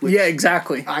mind. Which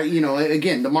exactly.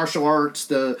 Again, the martial arts,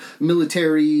 the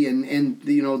military, and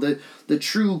the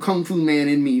true kung fu man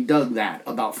in me dug that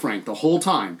about Frank the whole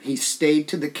time. He stayed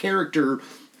to the character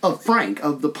of Frank,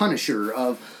 of the Punisher,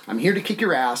 of I'm here to kick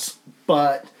your ass,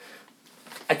 but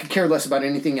I could care less about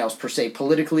anything else per se,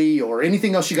 politically or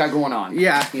anything else you got going on.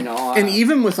 Yeah. And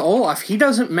even with Olaf, he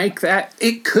doesn't make that,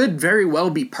 it could very well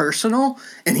be personal,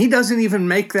 and he doesn't even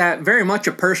make that very much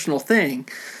a personal thing,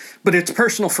 but it's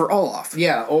personal for Olaf.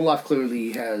 Yeah, Olaf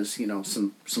clearly has,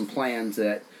 some plans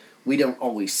that we don't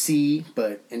always see,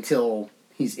 but until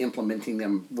he's implementing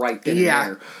them right then Yeah.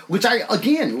 and there. Which I,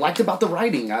 again, liked about the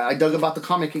writing. I dug about the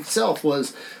comic itself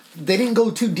was they didn't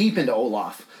go too deep into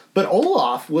Olaf. But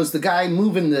Olaf was the guy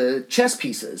moving the chess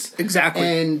pieces. Exactly.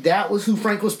 And that was who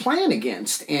Frank was playing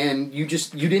against. And you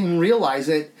didn't realize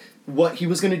it, what he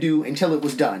was going to do until it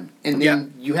was done. And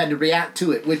then you had to react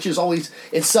to it, which is always,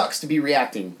 it sucks to be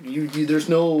reacting. There's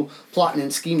no plotting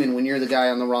and scheming when you're the guy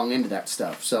on the wrong end of that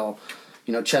stuff. So,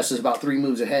 chess is about 3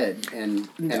 moves ahead. And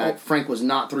Frank was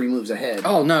not 3 moves ahead.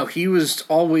 Oh, no, he was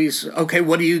always, okay,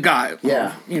 what do you got?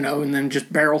 Yeah. And then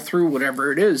just barrel through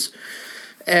whatever it is.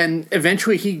 And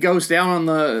eventually he goes down on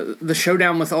the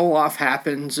showdown with Olaf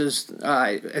happens, as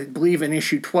I believe in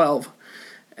issue 12.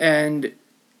 And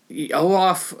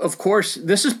Olaf, of course,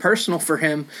 this is personal for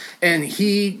him, and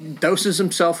he doses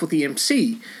himself with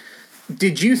EMC.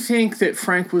 Did you think that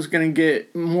Frank was going to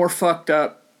get more fucked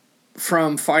up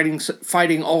from fighting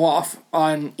Olaf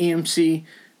on EMC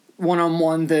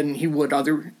one-on-one than he would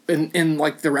in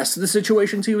like the rest of the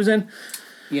situations he was in?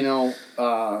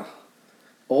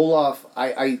 Olaf,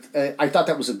 I thought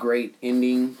that was a great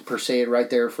ending, per se, right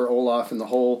there for Olaf, and the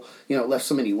whole, it left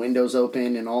so many windows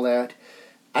open and all that.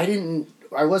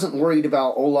 I wasn't worried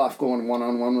about Olaf going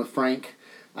one-on-one with Frank.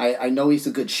 I know he's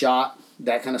a good shot,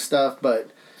 that kind of stuff,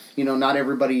 but, not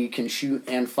everybody can shoot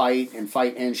and fight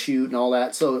and shoot and all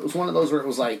that. So it was one of those where it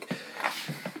was like,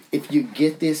 if you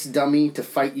get this dummy to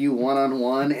fight you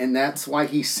one-on-one, and that's why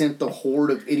he sent the horde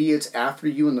of idiots after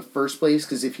you in the first place,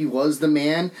 because if he was the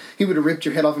man, he would have ripped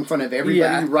your head off in front of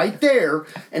everybody right there,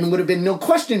 and would have been no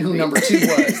question who number 2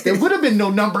 was. There would have been no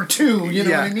number 2, you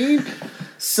know what I mean?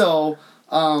 So,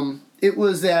 it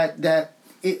was that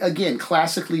again,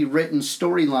 classically written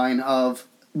storyline of,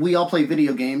 we all play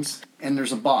video games, and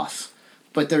there's a boss.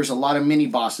 But there's a lot of mini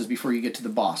bosses before you get to the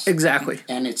boss. Exactly.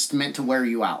 And it's meant to wear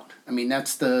you out. I mean,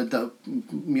 that's the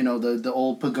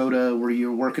old pagoda where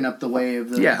you're working up the way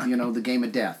of the game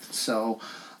of death. So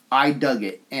I dug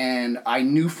it, and I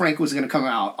knew Frank was going to come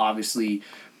out, obviously.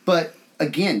 But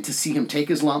again, to see him take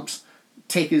his lumps,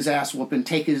 take his ass whooping,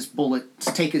 take his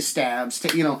bullets, take his stabs,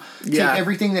 take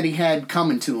everything that he had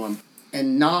coming to him,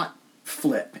 and not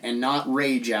flip and not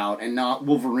rage out and not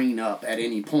Wolverine up at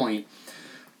any point.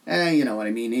 You know what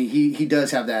I mean? He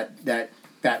does have that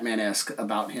Batman-esque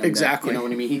about him. Exactly. You know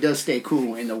what I mean? He does stay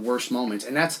cool in the worst moments.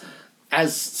 And that's,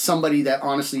 as somebody that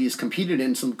honestly has competed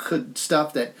in some good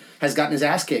stuff that has gotten his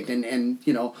ass kicked, and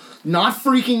not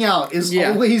freaking out is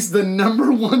always the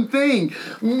number one thing.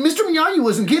 Mr. Miyagi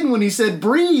wasn't kidding when he said,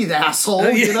 breathe, asshole,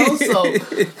 So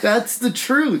that's the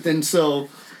truth. And so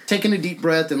taking a deep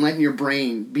breath and letting your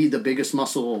brain be the biggest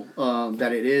muscle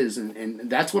that it is, and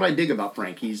that's what I dig about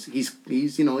Frank. He's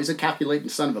a calculating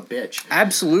son of a bitch.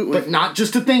 Absolutely, but not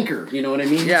just a thinker. You know what I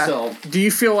mean? Yeah. So, do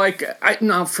you feel like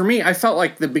for me, I felt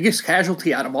like the biggest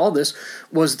casualty out of all this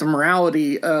was the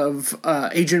morality of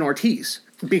Agent Ortiz,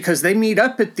 because they meet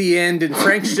up at the end, and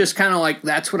Frank's just kind of like,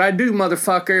 "That's what I do,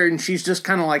 motherfucker," and she's just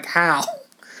kind of like, "How?"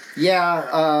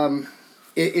 Yeah,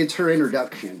 it's her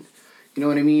introduction. You know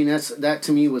what I mean? That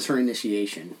to me was her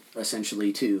initiation,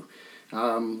 essentially, too.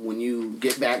 When you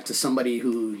get back to somebody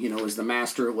who, is the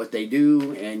master at what they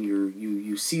do, and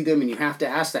you see them, and you have to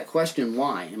ask that question,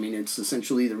 why? I mean, it's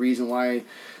essentially the reason why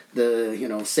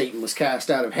Satan was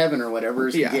cast out of heaven or whatever,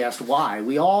 is he asked why.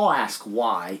 We all ask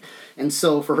why. And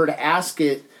so for her to ask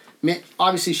it, meant,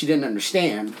 obviously she didn't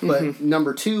understand, but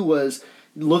number 2 was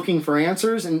looking for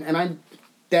answers, and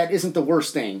that isn't the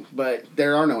worst thing, but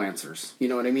there are no answers. You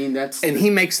know what I mean? And he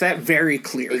makes that very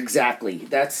clear. Exactly.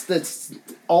 That's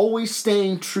always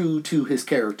staying true to his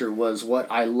character was what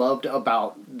I loved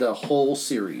about the whole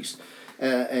series.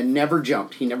 And never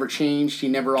jumped. He never changed. He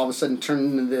never all of a sudden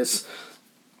turned into this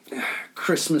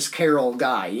Christmas Carol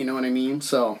guy. You know what I mean?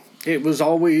 So it was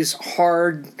always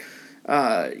hard.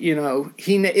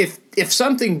 If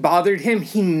something bothered him,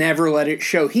 he never let it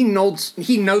show. He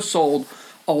no-sold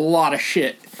a lot of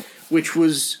shit, which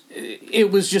was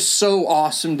just so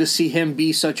awesome to see him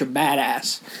be such a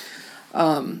badass.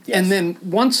 And then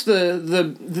once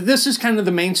this is kind of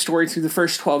the main story through the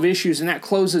first 12 issues, and that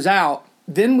closes out,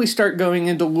 then we start going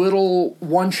into little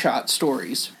one-shot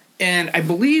stories. And I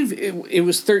believe it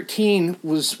was 13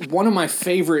 was one of my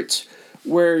favorites,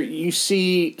 where you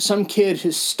see some kid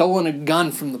has stolen a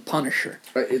gun from the Punisher.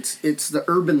 It's the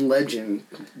urban legend,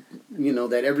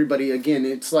 that everybody, again,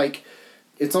 it's like,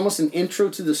 it's almost an intro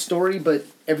to the story, but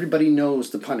everybody knows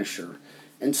the Punisher.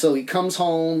 And so he comes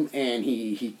home, and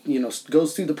he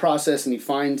goes through the process, and he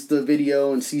finds the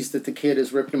video and sees that the kid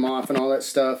has ripped him off and all that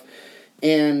stuff.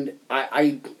 And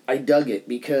I dug it,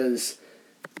 because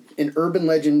an urban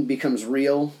legend becomes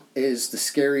real is the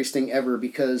scariest thing ever,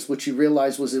 because what you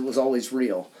realize was it was always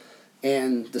real.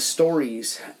 and the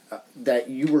stories that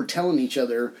you were telling each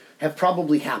other have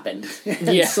probably happened.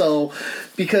 And Yeah. so,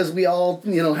 because we all,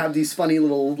 have these funny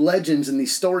little legends and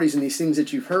these stories and these things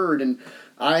that you've heard, and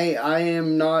I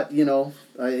am not,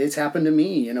 it's happened to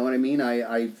me, you know what I mean?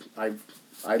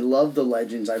 I love the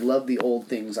legends. I love the old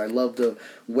things. I love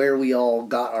where we all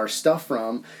got our stuff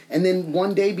from, and then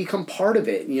one day become part of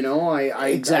it. Exactly.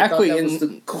 I thought that was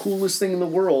the coolest thing in the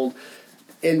world.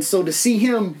 And so to see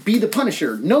him be the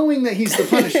Punisher, knowing that he's the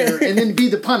Punisher, and then be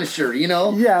the Punisher,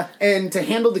 Yeah. and to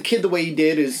handle the kid the way he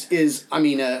did is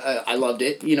I loved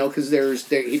it, because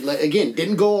again,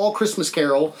 didn't go all Christmas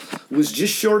Carol, was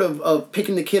just short of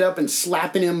picking the kid up and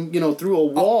slapping him, through a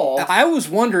wall. I was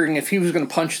wondering if he was going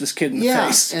to punch this kid in the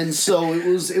face. And so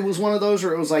it was one of those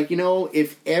where it was like,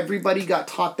 if everybody got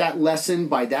taught that lesson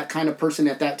by that kind of person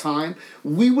at that time,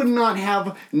 we would not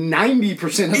have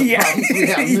 90% of the problems we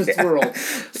have in this world.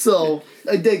 So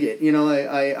I dig it.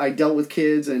 I dealt with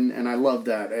kids and I love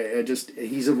that.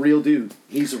 He's a real dude.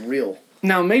 He's real.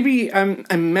 Now, maybe I'm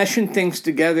meshing things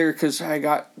together because I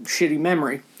got shitty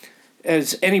memory.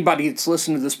 As anybody that's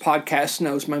listened to this podcast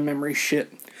knows, my memory's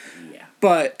shit. Yeah.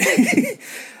 But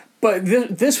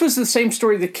this was the same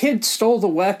story. The kid stole the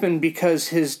weapon because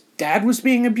his dad was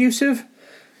being abusive?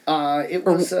 Or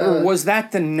was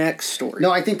that the next story?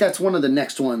 No, I think that's one of the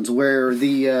next ones where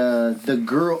the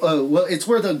girl... it's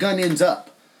where the gun ends up.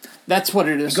 That's what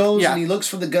it is. He goes and he looks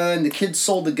for the gun. The kid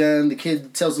sold the gun. The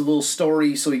kid tells a little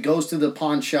story. So he goes to the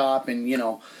pawn shop and,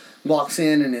 walks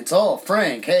in and it's,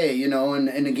 Frank, hey,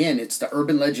 and again, it's the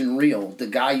urban legend real. The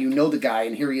guy, the guy,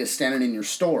 and here he is standing in your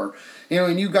store.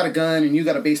 And you got a gun and you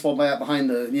got a baseball bat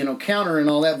behind the, counter and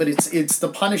all that, but it's the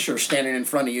Punisher standing in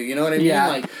front of you. You know what I mean? Yeah.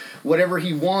 Like, whatever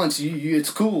he wants,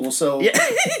 it's cool. So,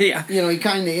 yeah. He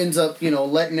kind of ends up,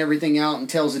 letting everything out and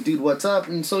tells the dude what's up.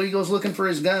 And so he goes looking for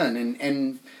his gun.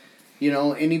 And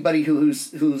anybody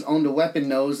who's owned a weapon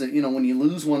knows that, when you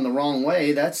lose one the wrong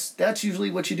way, that's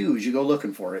usually what you do, is you go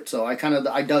looking for it. So I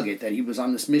dug it, that he was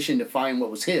on this mission to find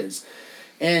what was his.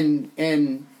 And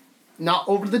not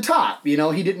over the top, he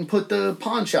didn't put the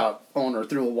pawn shop owner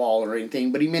through a wall or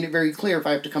anything, but he made it very clear, if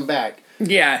I have to come back,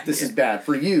 this is bad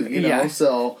for you, Yeah.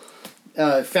 So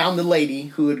found the lady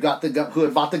who had bought the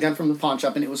gun from the pawn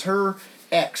shop, and it was her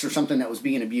ex or something that was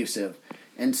being abusive.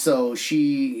 And so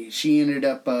she ended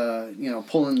up,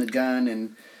 pulling the gun,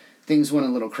 and things went a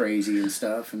little crazy and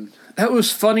stuff. And that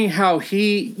was funny how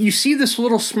you see this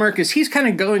little smirk as he's kind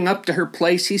of going up to her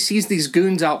place. He sees these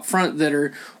goons out front that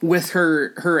are with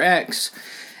her ex,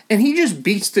 and he just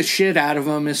beats the shit out of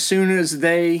them as soon as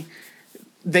they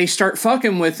start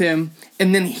fucking with him.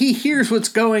 And then he hears what's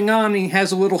going on, and he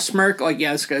has a little smirk like,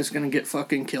 yeah, this guy's going to get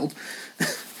fucking killed.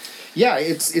 Yeah,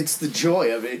 it's the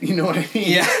joy of it, you know what I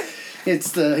mean? Yeah.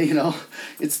 It's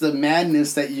the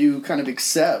madness that you kind of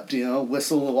accept,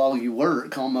 whistle while you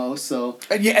work almost, so.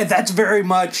 Yeah, that's very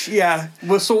much,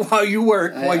 whistle while you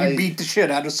work, while you beat the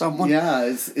shit out of someone. Yeah,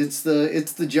 it's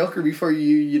the Joker before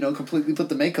you completely put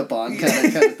the makeup on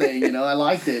kind of thing, I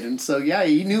liked it. And so, yeah,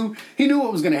 he knew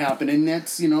what was going to happen, and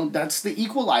that's the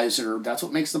equalizer. That's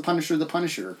what makes the Punisher the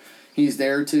Punisher. He's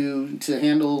there to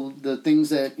handle the things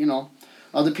that,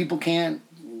 other people can't,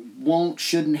 won't,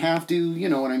 shouldn't have to, you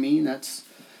know what I mean?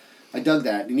 I dug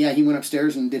that. And yeah, he went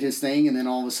upstairs and did his thing, and then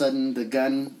all of a sudden the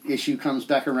gun issue comes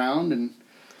back around, and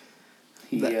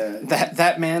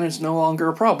that man is no longer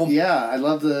a problem. Yeah, I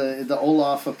love the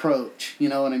Olaf approach, you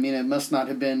know what I mean? It must not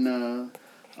have been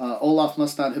Olaf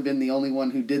must not have been the only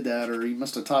one who did that, or he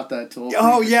must have taught that to Olaf.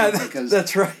 Oh yeah,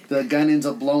 that's right. The gun ends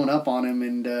up blowing up on him,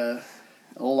 and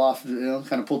Olaf,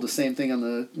 kind of pulled the same thing on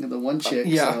the one chick,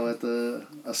 so at the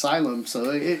asylum. So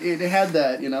it had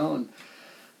that, and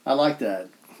I like that.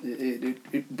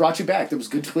 It brought you back. There was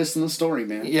a good twist in the story,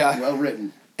 man. Yeah, well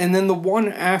written. And then the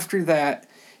one after that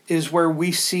is where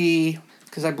we see,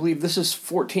 because I believe this is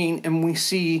 14, and we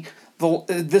see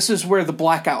this is where the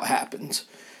blackout happens,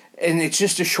 and it's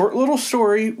just a short little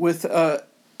story with a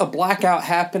blackout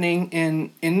happening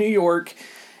in New York,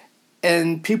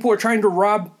 and people are trying to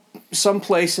rob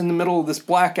someplace in the middle of this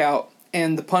blackout,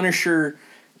 and the Punisher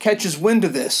catches wind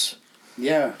of this.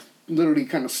 Yeah, literally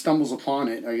kind of stumbles upon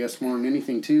it, I guess, more than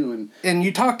anything, too. And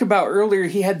you talked about earlier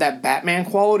he had that Batman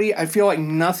quality. I feel like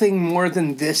nothing more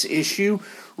than this issue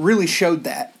really showed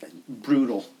that.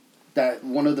 Brutal. That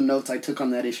one of the notes I took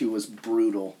on that issue was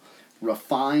brutal.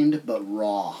 Refined, but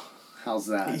raw. How's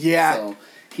that? Yeah. So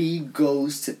he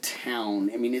goes to town.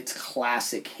 I mean, it's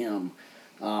classic him.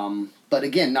 But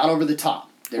again, not over the top.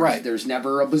 There's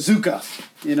never a bazooka.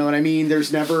 You know what I mean?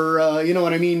 There's never, you know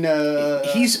what I mean?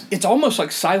 It's almost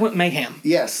like silent mayhem.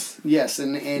 Yes.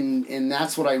 And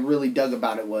that's what I really dug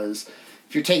about it was,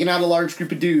 if you're taking out a large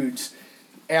group of dudes,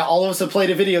 all of us have played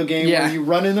a video game Yeah. where you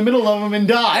run in the middle of them and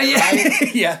die,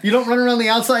 right? Yeah. You don't run around the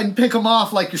outside and pick them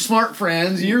off like your smart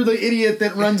friends. You're the idiot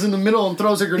that runs in the middle and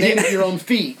throws a grenade at your own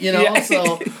feet, you know? Yeah.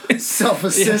 So,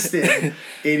 self-assisted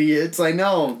idiots, I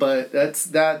know. But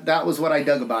that was what I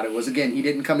dug about it, was, again, he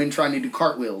didn't come in trying to do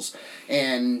cartwheels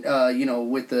and,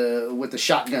 with the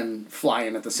shotgun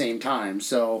flying at the same time.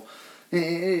 So,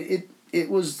 it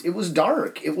was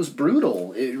dark. It was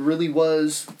brutal. It really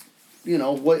was...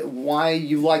 why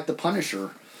you like the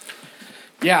Punisher.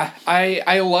 Yeah,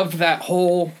 I loved that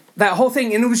whole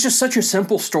thing, and it was just such a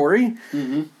simple story.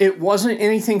 Mm-hmm. It wasn't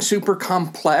anything super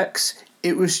complex.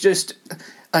 It was just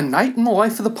a night in the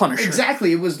life of the Punisher.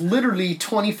 Exactly. It was literally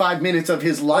 25 minutes of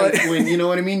his life when, you know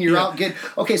what I mean? You're out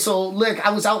okay, so look, I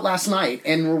was out last night,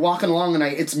 and we're walking along, and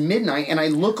it's midnight, and I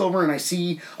look over and I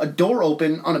see a door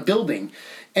open on a building.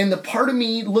 And the part of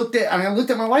me looked at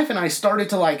my wife and I started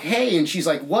to like, hey, and she's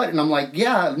like, what? And I'm like,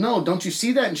 yeah, no, don't you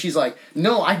see that? And she's like,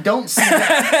 no, I don't see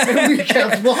that. And we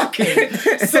kept walking.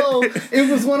 So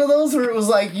it was one of those where it was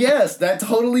like, yes, that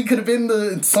totally could have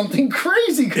been something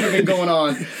crazy could have been going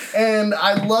on. And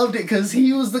I loved it because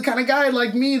he was the kind of guy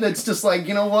like me that's just like,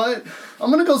 you know what?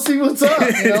 I'm going to go see what's up,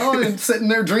 and sitting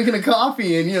there drinking a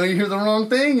coffee and, you hear the wrong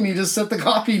thing and you just set the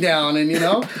coffee down and,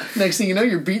 next thing you know,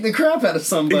 you're beating the crap out of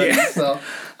somebody. Yeah. So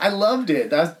I loved it.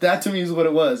 That to me is what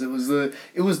it was. It was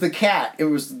the cat. It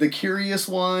was the curious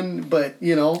one, but,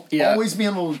 always being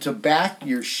able to back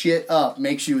your shit up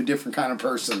makes you a different kind of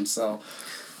person. So,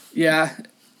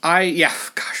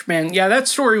 gosh, man. Yeah, that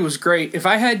story was great. If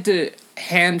I had to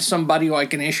hand somebody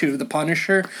like an issue of the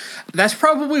Punisher, that's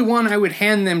probably one I would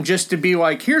hand them just to be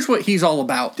like, here's what he's all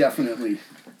about. Definitely.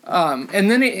 And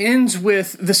then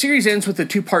the series ends with a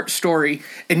 2-part story,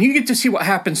 and you get to see what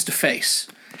happens to Face.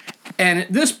 And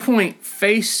at this point,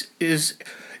 Face is...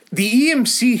 the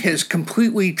EMC has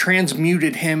completely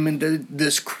transmuted him into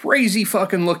this crazy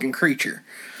fucking looking creature.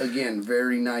 Again,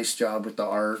 very nice job with the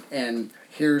art, and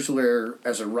here's where,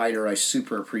 as a writer, I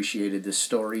super appreciated this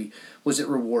story, was it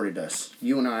rewarded us.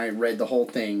 You and I read the whole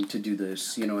thing to do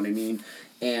this, you know what I mean?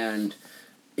 And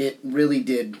it really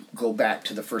did go back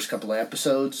to the first couple of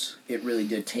episodes. It really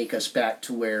did take us back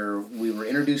to where we were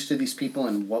introduced to these people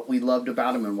and what we loved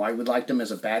about them and why we liked them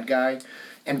as a bad guy,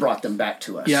 and brought them back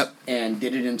to us. Yep. And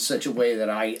did it in such a way that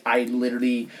I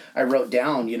wrote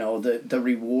down, the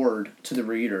reward to the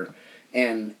reader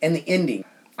and the ending.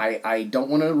 I don't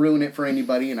want to ruin it for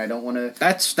anybody, and I don't want to...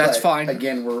 That's fine.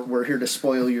 Again, we're here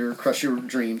to crush your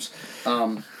dreams.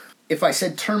 If I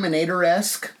said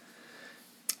Terminator-esque...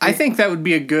 I think that would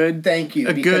be a good... Thank you.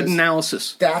 A good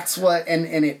analysis. That's what... And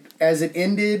it as it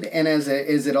ended, and as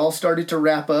it all started to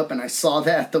wrap up, and I saw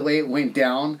that the way it went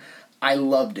down, I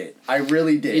loved it. I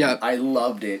really did. Yep. I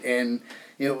loved it. And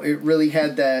it really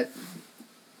had that...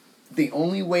 The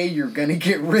only way you're going to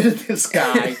get rid of this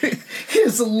guy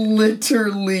is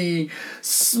literally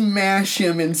smash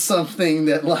him in something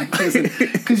that, like, isn't...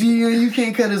 Because, you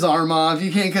can't cut his arm off,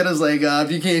 you can't cut his leg off,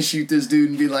 you can't shoot this dude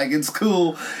and be like, it's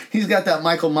cool. He's got that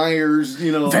Michael Myers,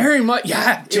 Very much,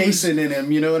 yeah. Jason in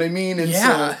him, you know what I mean? And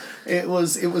so it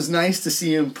was nice to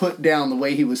see him put down the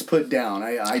way he was put down.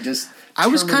 I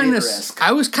was kind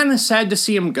of sad to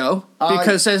see him go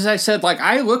because, as I said, like,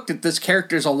 I looked at this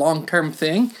character as a long-term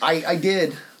thing. I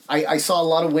did. I saw a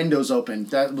lot of windows open.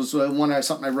 That was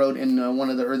something I wrote in one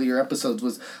of the earlier episodes.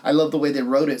 Was I love the way they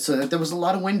wrote it so that there was a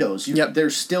lot of windows.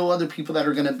 There's still other people that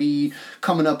are going to be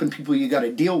coming up and people you got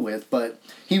to deal with, but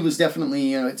he was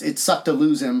definitely it sucked to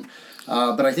lose him.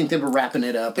 But I think they were wrapping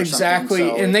it up. Exactly,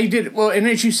 so. And they did well. And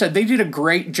as you said, they did a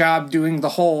great job doing the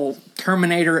whole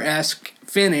Terminator-esque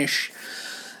finish.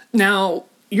 Now,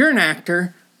 you're an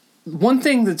actor. One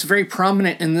thing that's very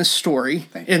prominent in this story,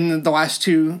 in the last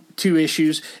two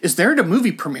issues, is they're at a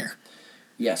movie premiere.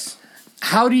 Yes.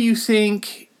 How do you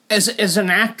think, as an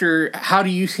actor, how do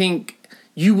you think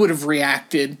you would have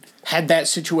reacted had that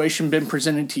situation been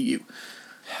presented to you?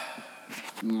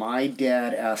 My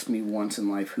dad asked me once in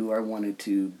life who I wanted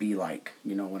to be like.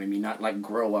 You know what I mean? Not like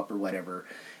grow up or whatever.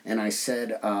 And I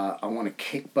said, I want to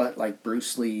kick butt like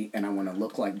Bruce Lee, and I want to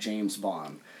look like James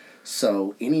Bond.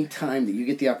 So anytime that you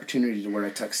get the opportunity to wear a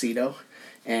tuxedo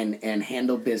and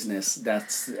handle business,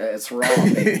 it's raw,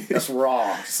 baby. That's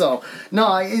raw. So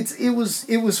no, it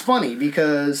was funny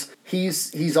because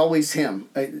he's always him.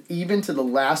 Even to the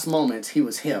last moments, he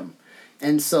was him.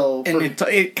 And so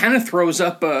it kind of throws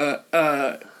up a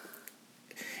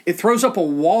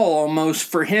wall almost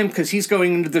for him because he's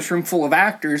going into this room full of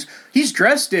actors. He's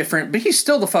dressed different, but he's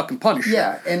still the fucking Punisher.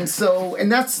 Yeah, and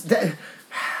that's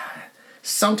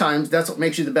sometimes that's what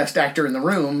makes you the best actor in the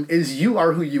room, is you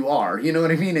are who you are. You know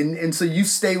what I mean? And so you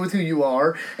stay with who you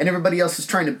are, and everybody else is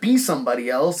trying to be somebody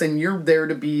else, and you're there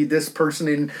to be this person,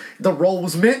 and the role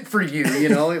was meant for you. You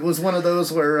know, it was one of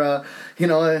those where,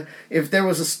 if there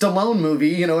was a Stallone movie,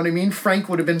 you know what I mean? Frank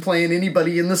would have been playing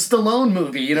anybody in the Stallone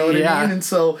movie, you know what I mean? And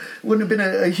so it wouldn't have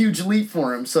been a huge leap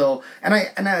for him. So, and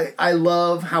I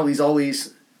love how he's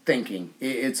always thinking.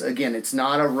 It's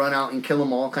not a run out and kill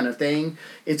them all kind of thing.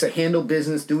 It's a handle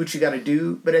business, do what you got to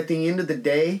do. But at the end of the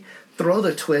day, throw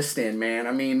the twist in, man.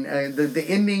 I mean, the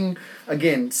ending,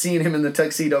 again, seeing him in the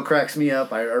tuxedo cracks me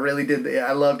up. I really did.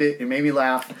 I loved it. It made me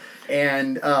laugh.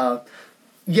 And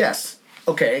yes,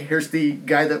 okay, here's the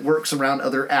guy that works around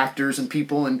other actors and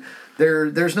people, and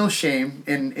there's no shame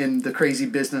in the crazy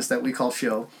business that we call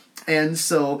show. And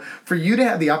so for you to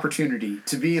have the opportunity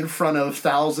to be in front of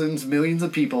thousands, millions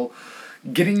of people,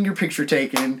 getting your picture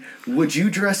taken, would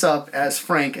you dress up as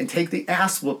Frank and take the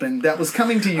ass whooping that was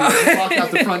coming to you as you walked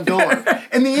out the front door?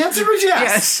 And the answer was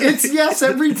yes. It's yes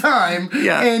every time.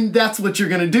 Yeah. And that's what you're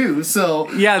going to do. So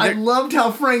I loved how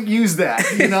Frank used that,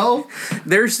 you know?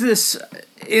 There's this...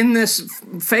 In this,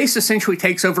 Face essentially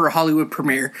takes over a Hollywood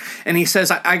premiere, and he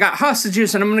says, I got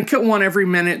hostages, and I'm going to kill one every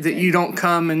minute that you don't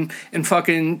come and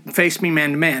fucking face me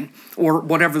man to man, or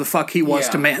whatever the fuck he was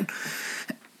to man.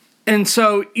 And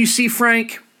so you see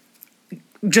Frank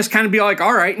just kind of be like,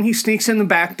 all right, and he sneaks in the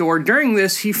back door. During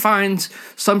this, he finds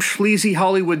some sleazy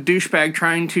Hollywood douchebag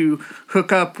trying to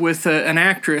hook up with an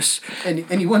actress. And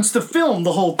he wants to film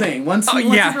the whole thing. Once he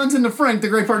runs into Frank, the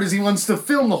great part is he wants to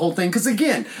film the whole thing. Because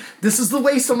again, this is the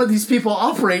way some of these people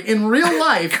operate in real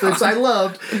life, which I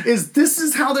loved, is this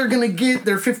is how they're going to get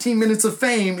their 15 minutes of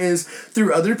fame, is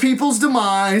through other people's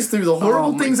demise, through the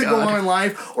horrible things that go on in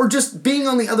life, or just being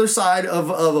on the other side of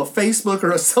a Facebook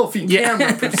or a selfie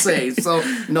camera, per se. So,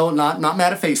 no, not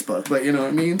mad at Facebook, but you know what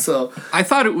I mean? So I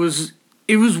thought it was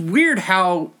weird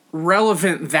how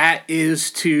relevant that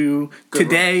is to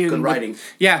today. Good writing.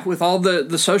 With all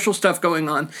the social stuff going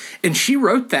on. And she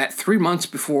wrote that 3 months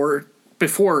before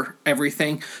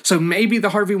everything. So maybe the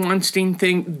Harvey Weinstein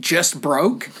thing just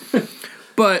broke.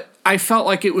 But I felt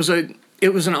like it was an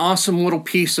awesome little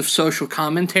piece of social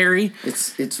commentary.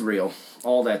 It's real.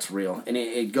 All that's real. And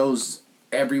it goes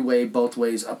every way, both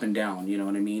ways, up and down. You know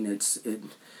what I mean?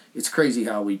 It's crazy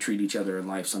how we treat each other in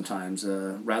life sometimes.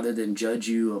 Rather than judge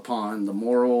you upon the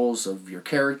morals of your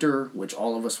character, which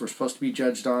all of us were supposed to be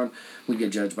judged on, we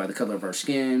get judged by the color of our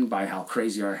skin, by how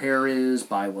crazy our hair is,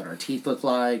 by what our teeth look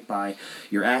like, by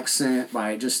your accent,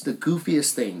 by just the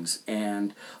goofiest things.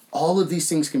 And all of these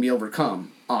things can be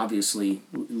overcome. Obviously,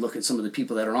 look at some of the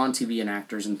people that are on TV and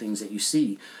actors and things that you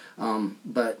see.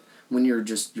 But when your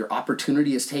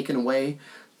opportunity is taken away,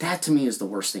 that to me is the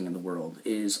worst thing in the world.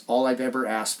 Is all I've ever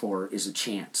asked for is a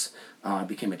chance. I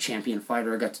became a champion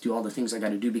fighter. I got to do all the things I got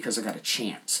to do because I got a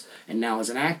chance. And now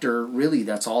as an actor, really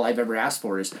that's all I've ever asked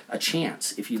for is a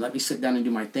chance. If you let me sit down and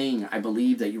do my thing, I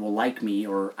believe that you will like me,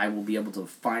 or I will be able to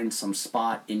find some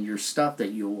spot in your stuff that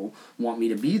you will want me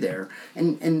to be there.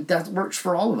 And that works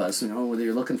for all of us, you know, whether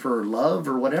you're looking for love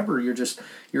or whatever,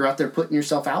 you're out there putting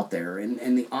yourself out there,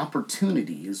 and the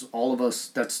opportunity is all of us.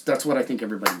 That's what I think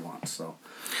everybody wants. So.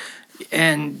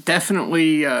 And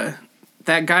definitely,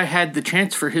 that guy had the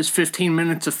chance for his 15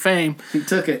 minutes of fame. He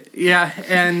took it. Yeah,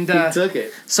 and he took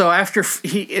it. So after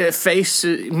Face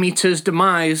meets his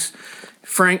demise,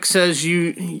 Frank says,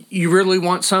 "You really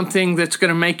want something that's going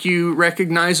to make you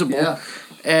recognizable." Yeah.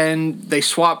 And they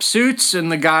swap suits,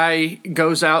 and the guy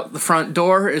goes out the front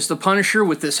door as the Punisher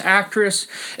with this actress.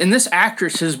 And this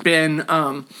actress has been,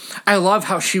 I love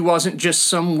how she wasn't just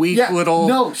some weak little...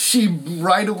 No, she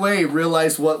right away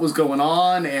realized what was going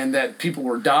on, and that people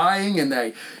were dying, and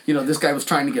that, you know, this guy was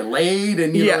trying to get laid,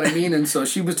 and you know what I mean? And so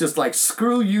she was just like,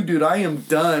 screw you, dude, I am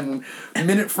done. The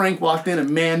minute Frank walked in and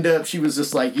manned up, she was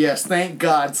just like, yes, thank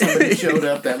God somebody showed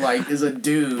up that, like, is a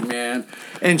dude, man.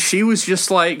 And she was just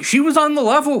like, she was on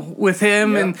the level with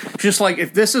him, and just like,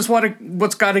 if this is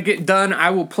what's got to get done, I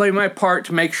will play my part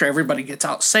to make sure everybody gets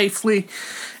out safely.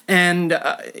 And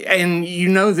you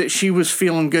know that she was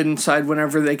feeling good inside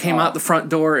whenever they came out the front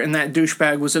door and that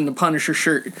douchebag was in the Punisher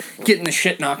shirt getting the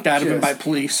shit knocked out of him by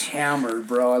police. Hammered,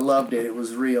 bro. I loved it. It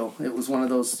was real. It was one of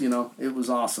those, you know, it was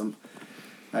awesome.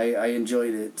 I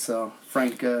enjoyed it. So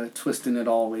Frank twisting it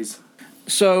always.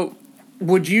 So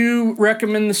would you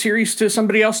recommend the series to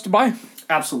somebody else to buy?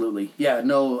 Absolutely. Yeah,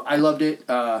 no, I loved it.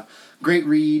 Great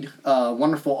read,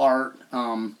 wonderful art,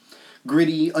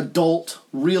 gritty, adult,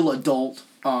 real adult.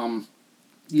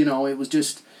 You know, it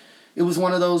was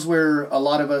one of those where a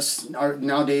lot of us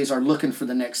nowadays are looking for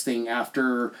the next thing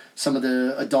after some of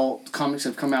the adult comics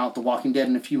have come out, The Walking Dead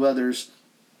and a few others.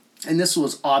 And this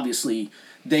was obviously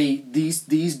these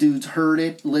dudes heard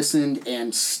it, listened,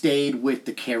 and stayed with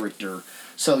the character.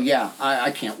 So yeah,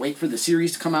 I can't wait for the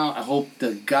series to come out. I hope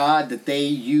to God that they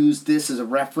use this as a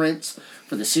reference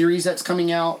for the series that's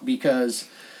coming out because,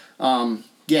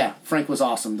 yeah, Frank was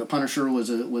awesome. The Punisher was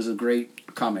a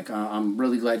great comic. I'm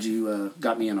really glad you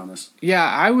got me in on this. Yeah,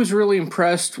 I was really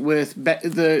impressed with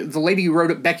the lady who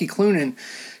wrote it, Becky Cloonan.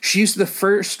 She's the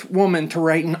first woman to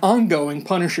write an ongoing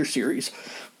Punisher series.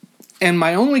 And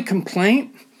my only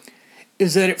complaint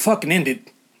is that it fucking ended.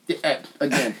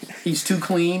 Again, he's too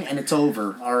clean and it's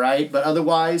over, all right? But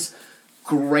otherwise,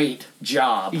 great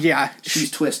job. Yeah.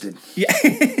 She's twisted. Yeah,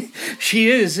 she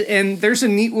is. And there's a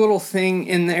neat little thing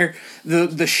in there.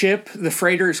 The ship, the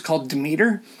freighter, is called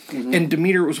Demeter. Mm-hmm. And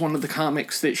Demeter was one of the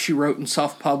comics that she wrote and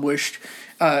self-published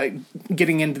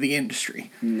getting into the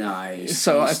industry. Nice.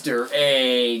 So Easter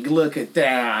egg, look at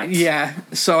that. Yeah,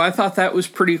 so I thought that was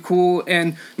pretty cool.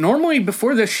 And normally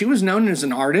before this, she was known as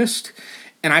an artist.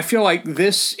 And I feel like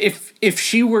this, if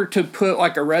she were to put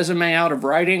like a resume out of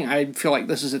writing, I feel like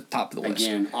this is at the top of the list.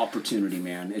 Again, opportunity,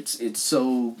 man. It's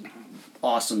so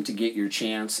awesome to get your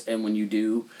chance, and when you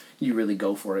do, you really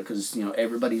go for it because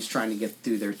everybody's trying to get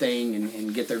through their thing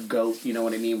and get their goat. You know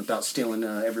what I mean? Without stealing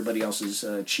everybody else's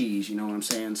cheese. You know what I'm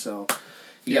saying? So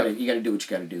you gotta do what you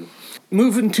gotta do.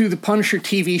 Moving to the Punisher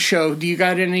TV show, do you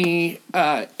got any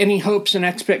hopes and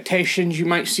expectations you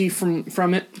might see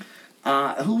from it?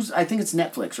 I think it's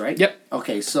Netflix, right? Yep.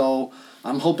 Okay, so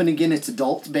I'm hoping again it's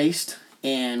adult based,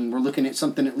 and we're looking at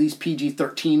something at least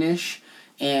PG-13-ish,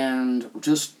 and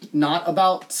just not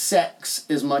about sex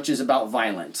as much as about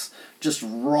violence. Just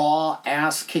raw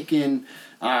ass kicking.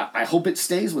 I hope it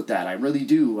stays with that. I really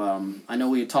do. I know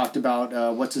we had talked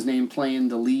about what's his name playing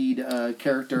the lead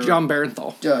character. John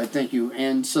Barenthal. Thank you.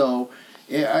 And so.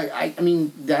 I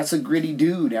mean, that's a gritty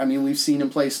dude. I mean, we've seen him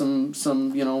play some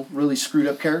really screwed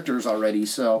up characters already.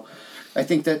 So I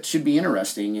think that should be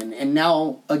interesting. And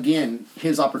now, again,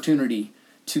 his opportunity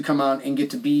to come out and get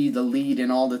to be the lead in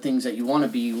all the things that you want to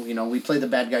be. We play the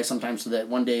bad guy sometimes so that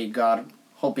one day, God,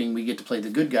 hoping we get to play the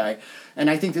good guy. And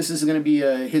I think this is going to be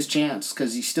his chance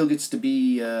because he still gets to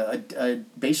be,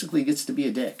 basically gets to be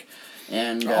a dick.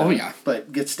 And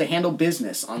but gets to handle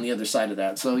business on the other side of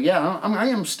that. So yeah, I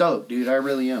am stoked, dude. I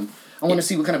really am. I want to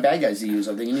see what kind of bad guys they use.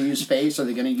 Are they going to use face? Are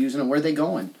they going to use it? Where are they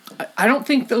going? I don't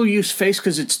think they'll use face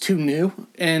because it's too new,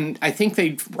 and I think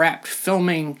they wrapped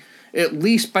filming at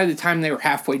least by the time they were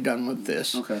halfway done with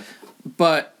this. Okay,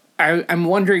 but I'm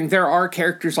wondering, there are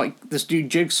characters like this dude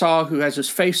Jigsaw who has his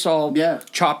face all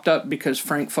chopped up because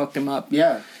Frank fucked him up.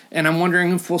 Yeah, and I'm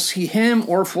wondering if we'll see him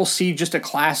or if we'll see just a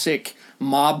classic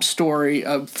mob story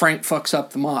of Frank fucks up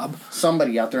the mob.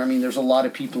 Somebody out there. I mean, there's a lot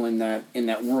of people in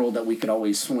that world that we could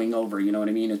always swing over. You know what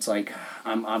I mean? It's like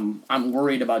I'm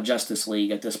worried about Justice League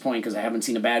at this point because I haven't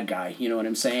seen a bad guy. You know what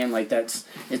I'm saying? Like it's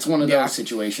one of those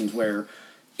situations where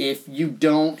if you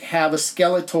don't have a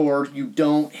Skeletor, you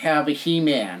don't have a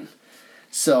He-Man.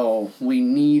 So we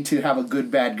need to have a good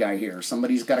bad guy here.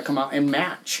 Somebody's got to come out and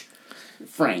match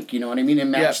Frank. You know what I mean? And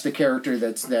match the character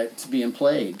that's being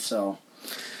played. So.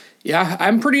 Yeah,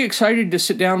 I'm pretty excited to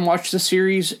sit down and watch the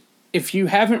series. If you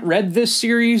haven't read this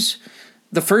series,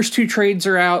 the first 2 trades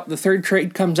are out. The 3rd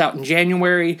trade comes out in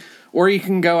January. Or you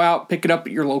can go out, pick it up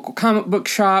at your local comic book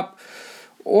shop.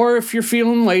 Or if you're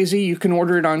feeling lazy, you can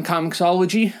order it on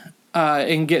Comixology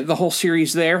and get the whole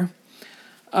series there.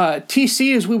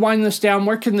 TC, as we wind this down,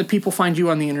 where can the people find you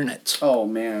on the internet? Oh,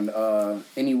 man.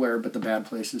 Anywhere but the bad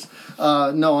places.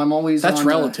 No, I'm always That's on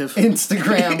relative.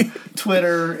 Instagram,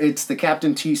 Twitter. It's the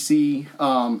Captain TC.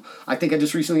 I think I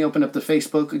just recently opened up the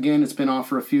Facebook again. It's been off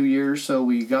for a few years, so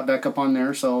we got back up on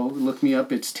there. So look me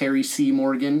up. It's Terry C.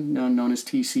 Morgan, known as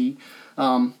TC.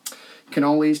 Can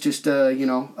always just,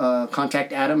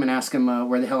 contact Adam and ask him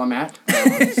where the hell I'm at.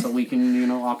 So we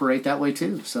can, operate that way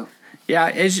too. So. Yeah,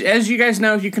 as you guys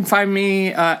know, you can find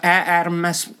me at Adam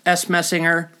S.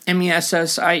 Messinger,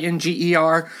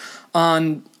 Messinger,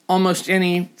 on almost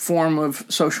any form of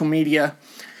social media.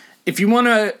 If you want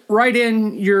to write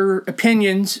in your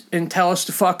opinions and tell us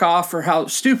to fuck off or how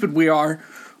stupid we are,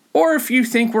 or if you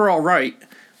think we're all right,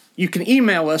 you can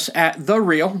email us at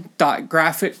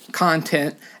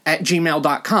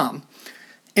thereal.graphiccontent@gmail.com.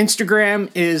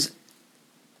 Instagram is...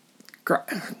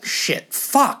 Shit,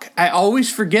 fuck. I always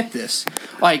forget this.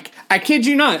 Like, I kid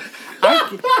you not.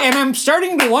 And I'm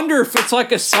starting to wonder if it's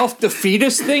like a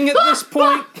self-defeatist thing at this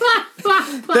point.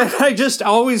 That I just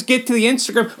always get to the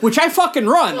Instagram, which I fucking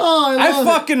run. Oh, I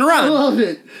love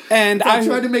it. And I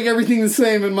tried to make everything the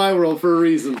same in my world for a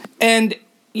reason. And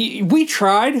we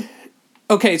tried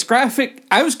Okay, it's graphic.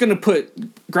 I was going to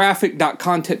put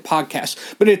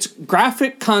graphic.content.podcast, but it's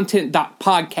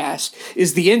graphiccontent.podcast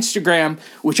is the Instagram,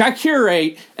 which I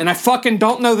curate and I fucking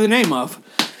don't know the name of.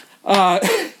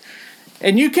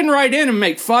 And you can write in and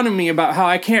make fun of me about how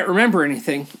I can't remember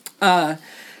anything. Or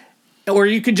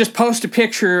you could just post a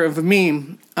picture of a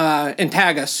meme and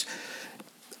tag us.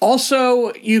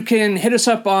 Also, you can hit us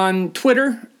up on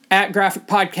Twitter at Graphic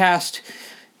Podcast.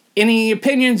 Any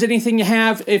opinions, anything you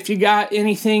have, if you got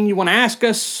anything you want to ask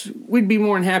us, we'd be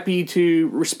more than happy to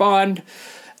respond.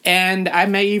 And I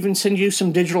may even send you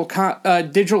some digital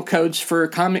codes for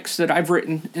comics that I've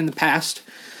written in the past.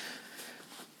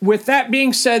 With that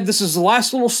being said, this is the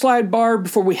last little slide bar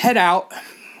before we head out.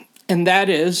 And that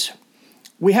is,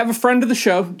 we have a friend of the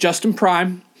show, Justin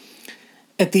Prime.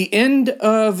 At the end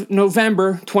of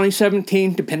November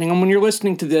 2017, depending on when you're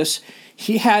listening to this,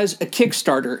 he has a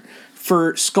Kickstarter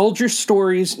for Scoldger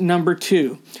Stories number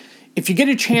 2. If you get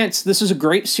a chance, this is a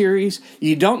great series.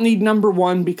 You don't need number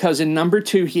 1 because in number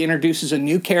 2 he introduces a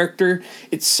new character.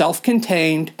 It's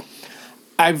self-contained.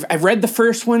 I've read the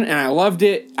first one and I loved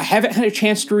it. I haven't had a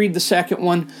chance to read the second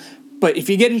one, but if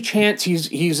you get a chance,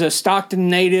 he's a Stockton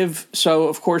native, so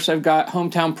of course I've got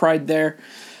hometown pride there.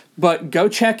 But go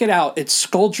check it out. It's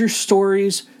Scoldger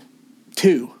Stories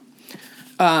 2.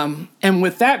 And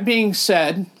with that being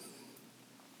said,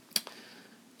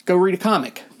 go read a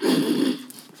comic.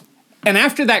 And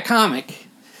after that comic,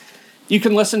 you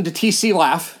can listen to TC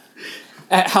laugh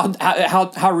at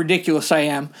how ridiculous I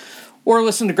am, or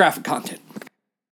listen to Graphic Content.